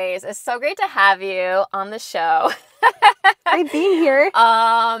anyways, it's so great to have you on the show. Great being here.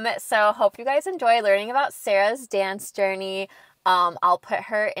 So hope you guys enjoy learning about Sarah's dance journey. I'll put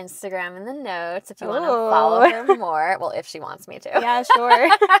her Instagram in the notes if you want to follow her more. Well, if she wants me to. Yeah, sure.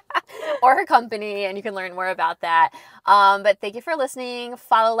 Or her company, and you can learn more about that. But thank you for listening.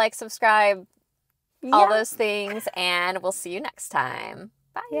 Follow, like, subscribe, all those things, and we'll see you next time.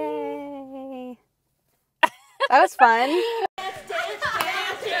 Bye. Yay. That was fun.